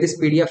 you will get this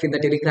PDF in the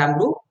Telegram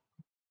group.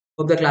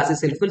 Hope the class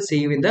is helpful. See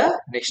you in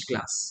the next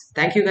class.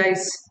 Thank you,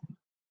 guys.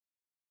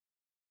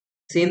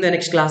 See you in the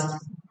next class.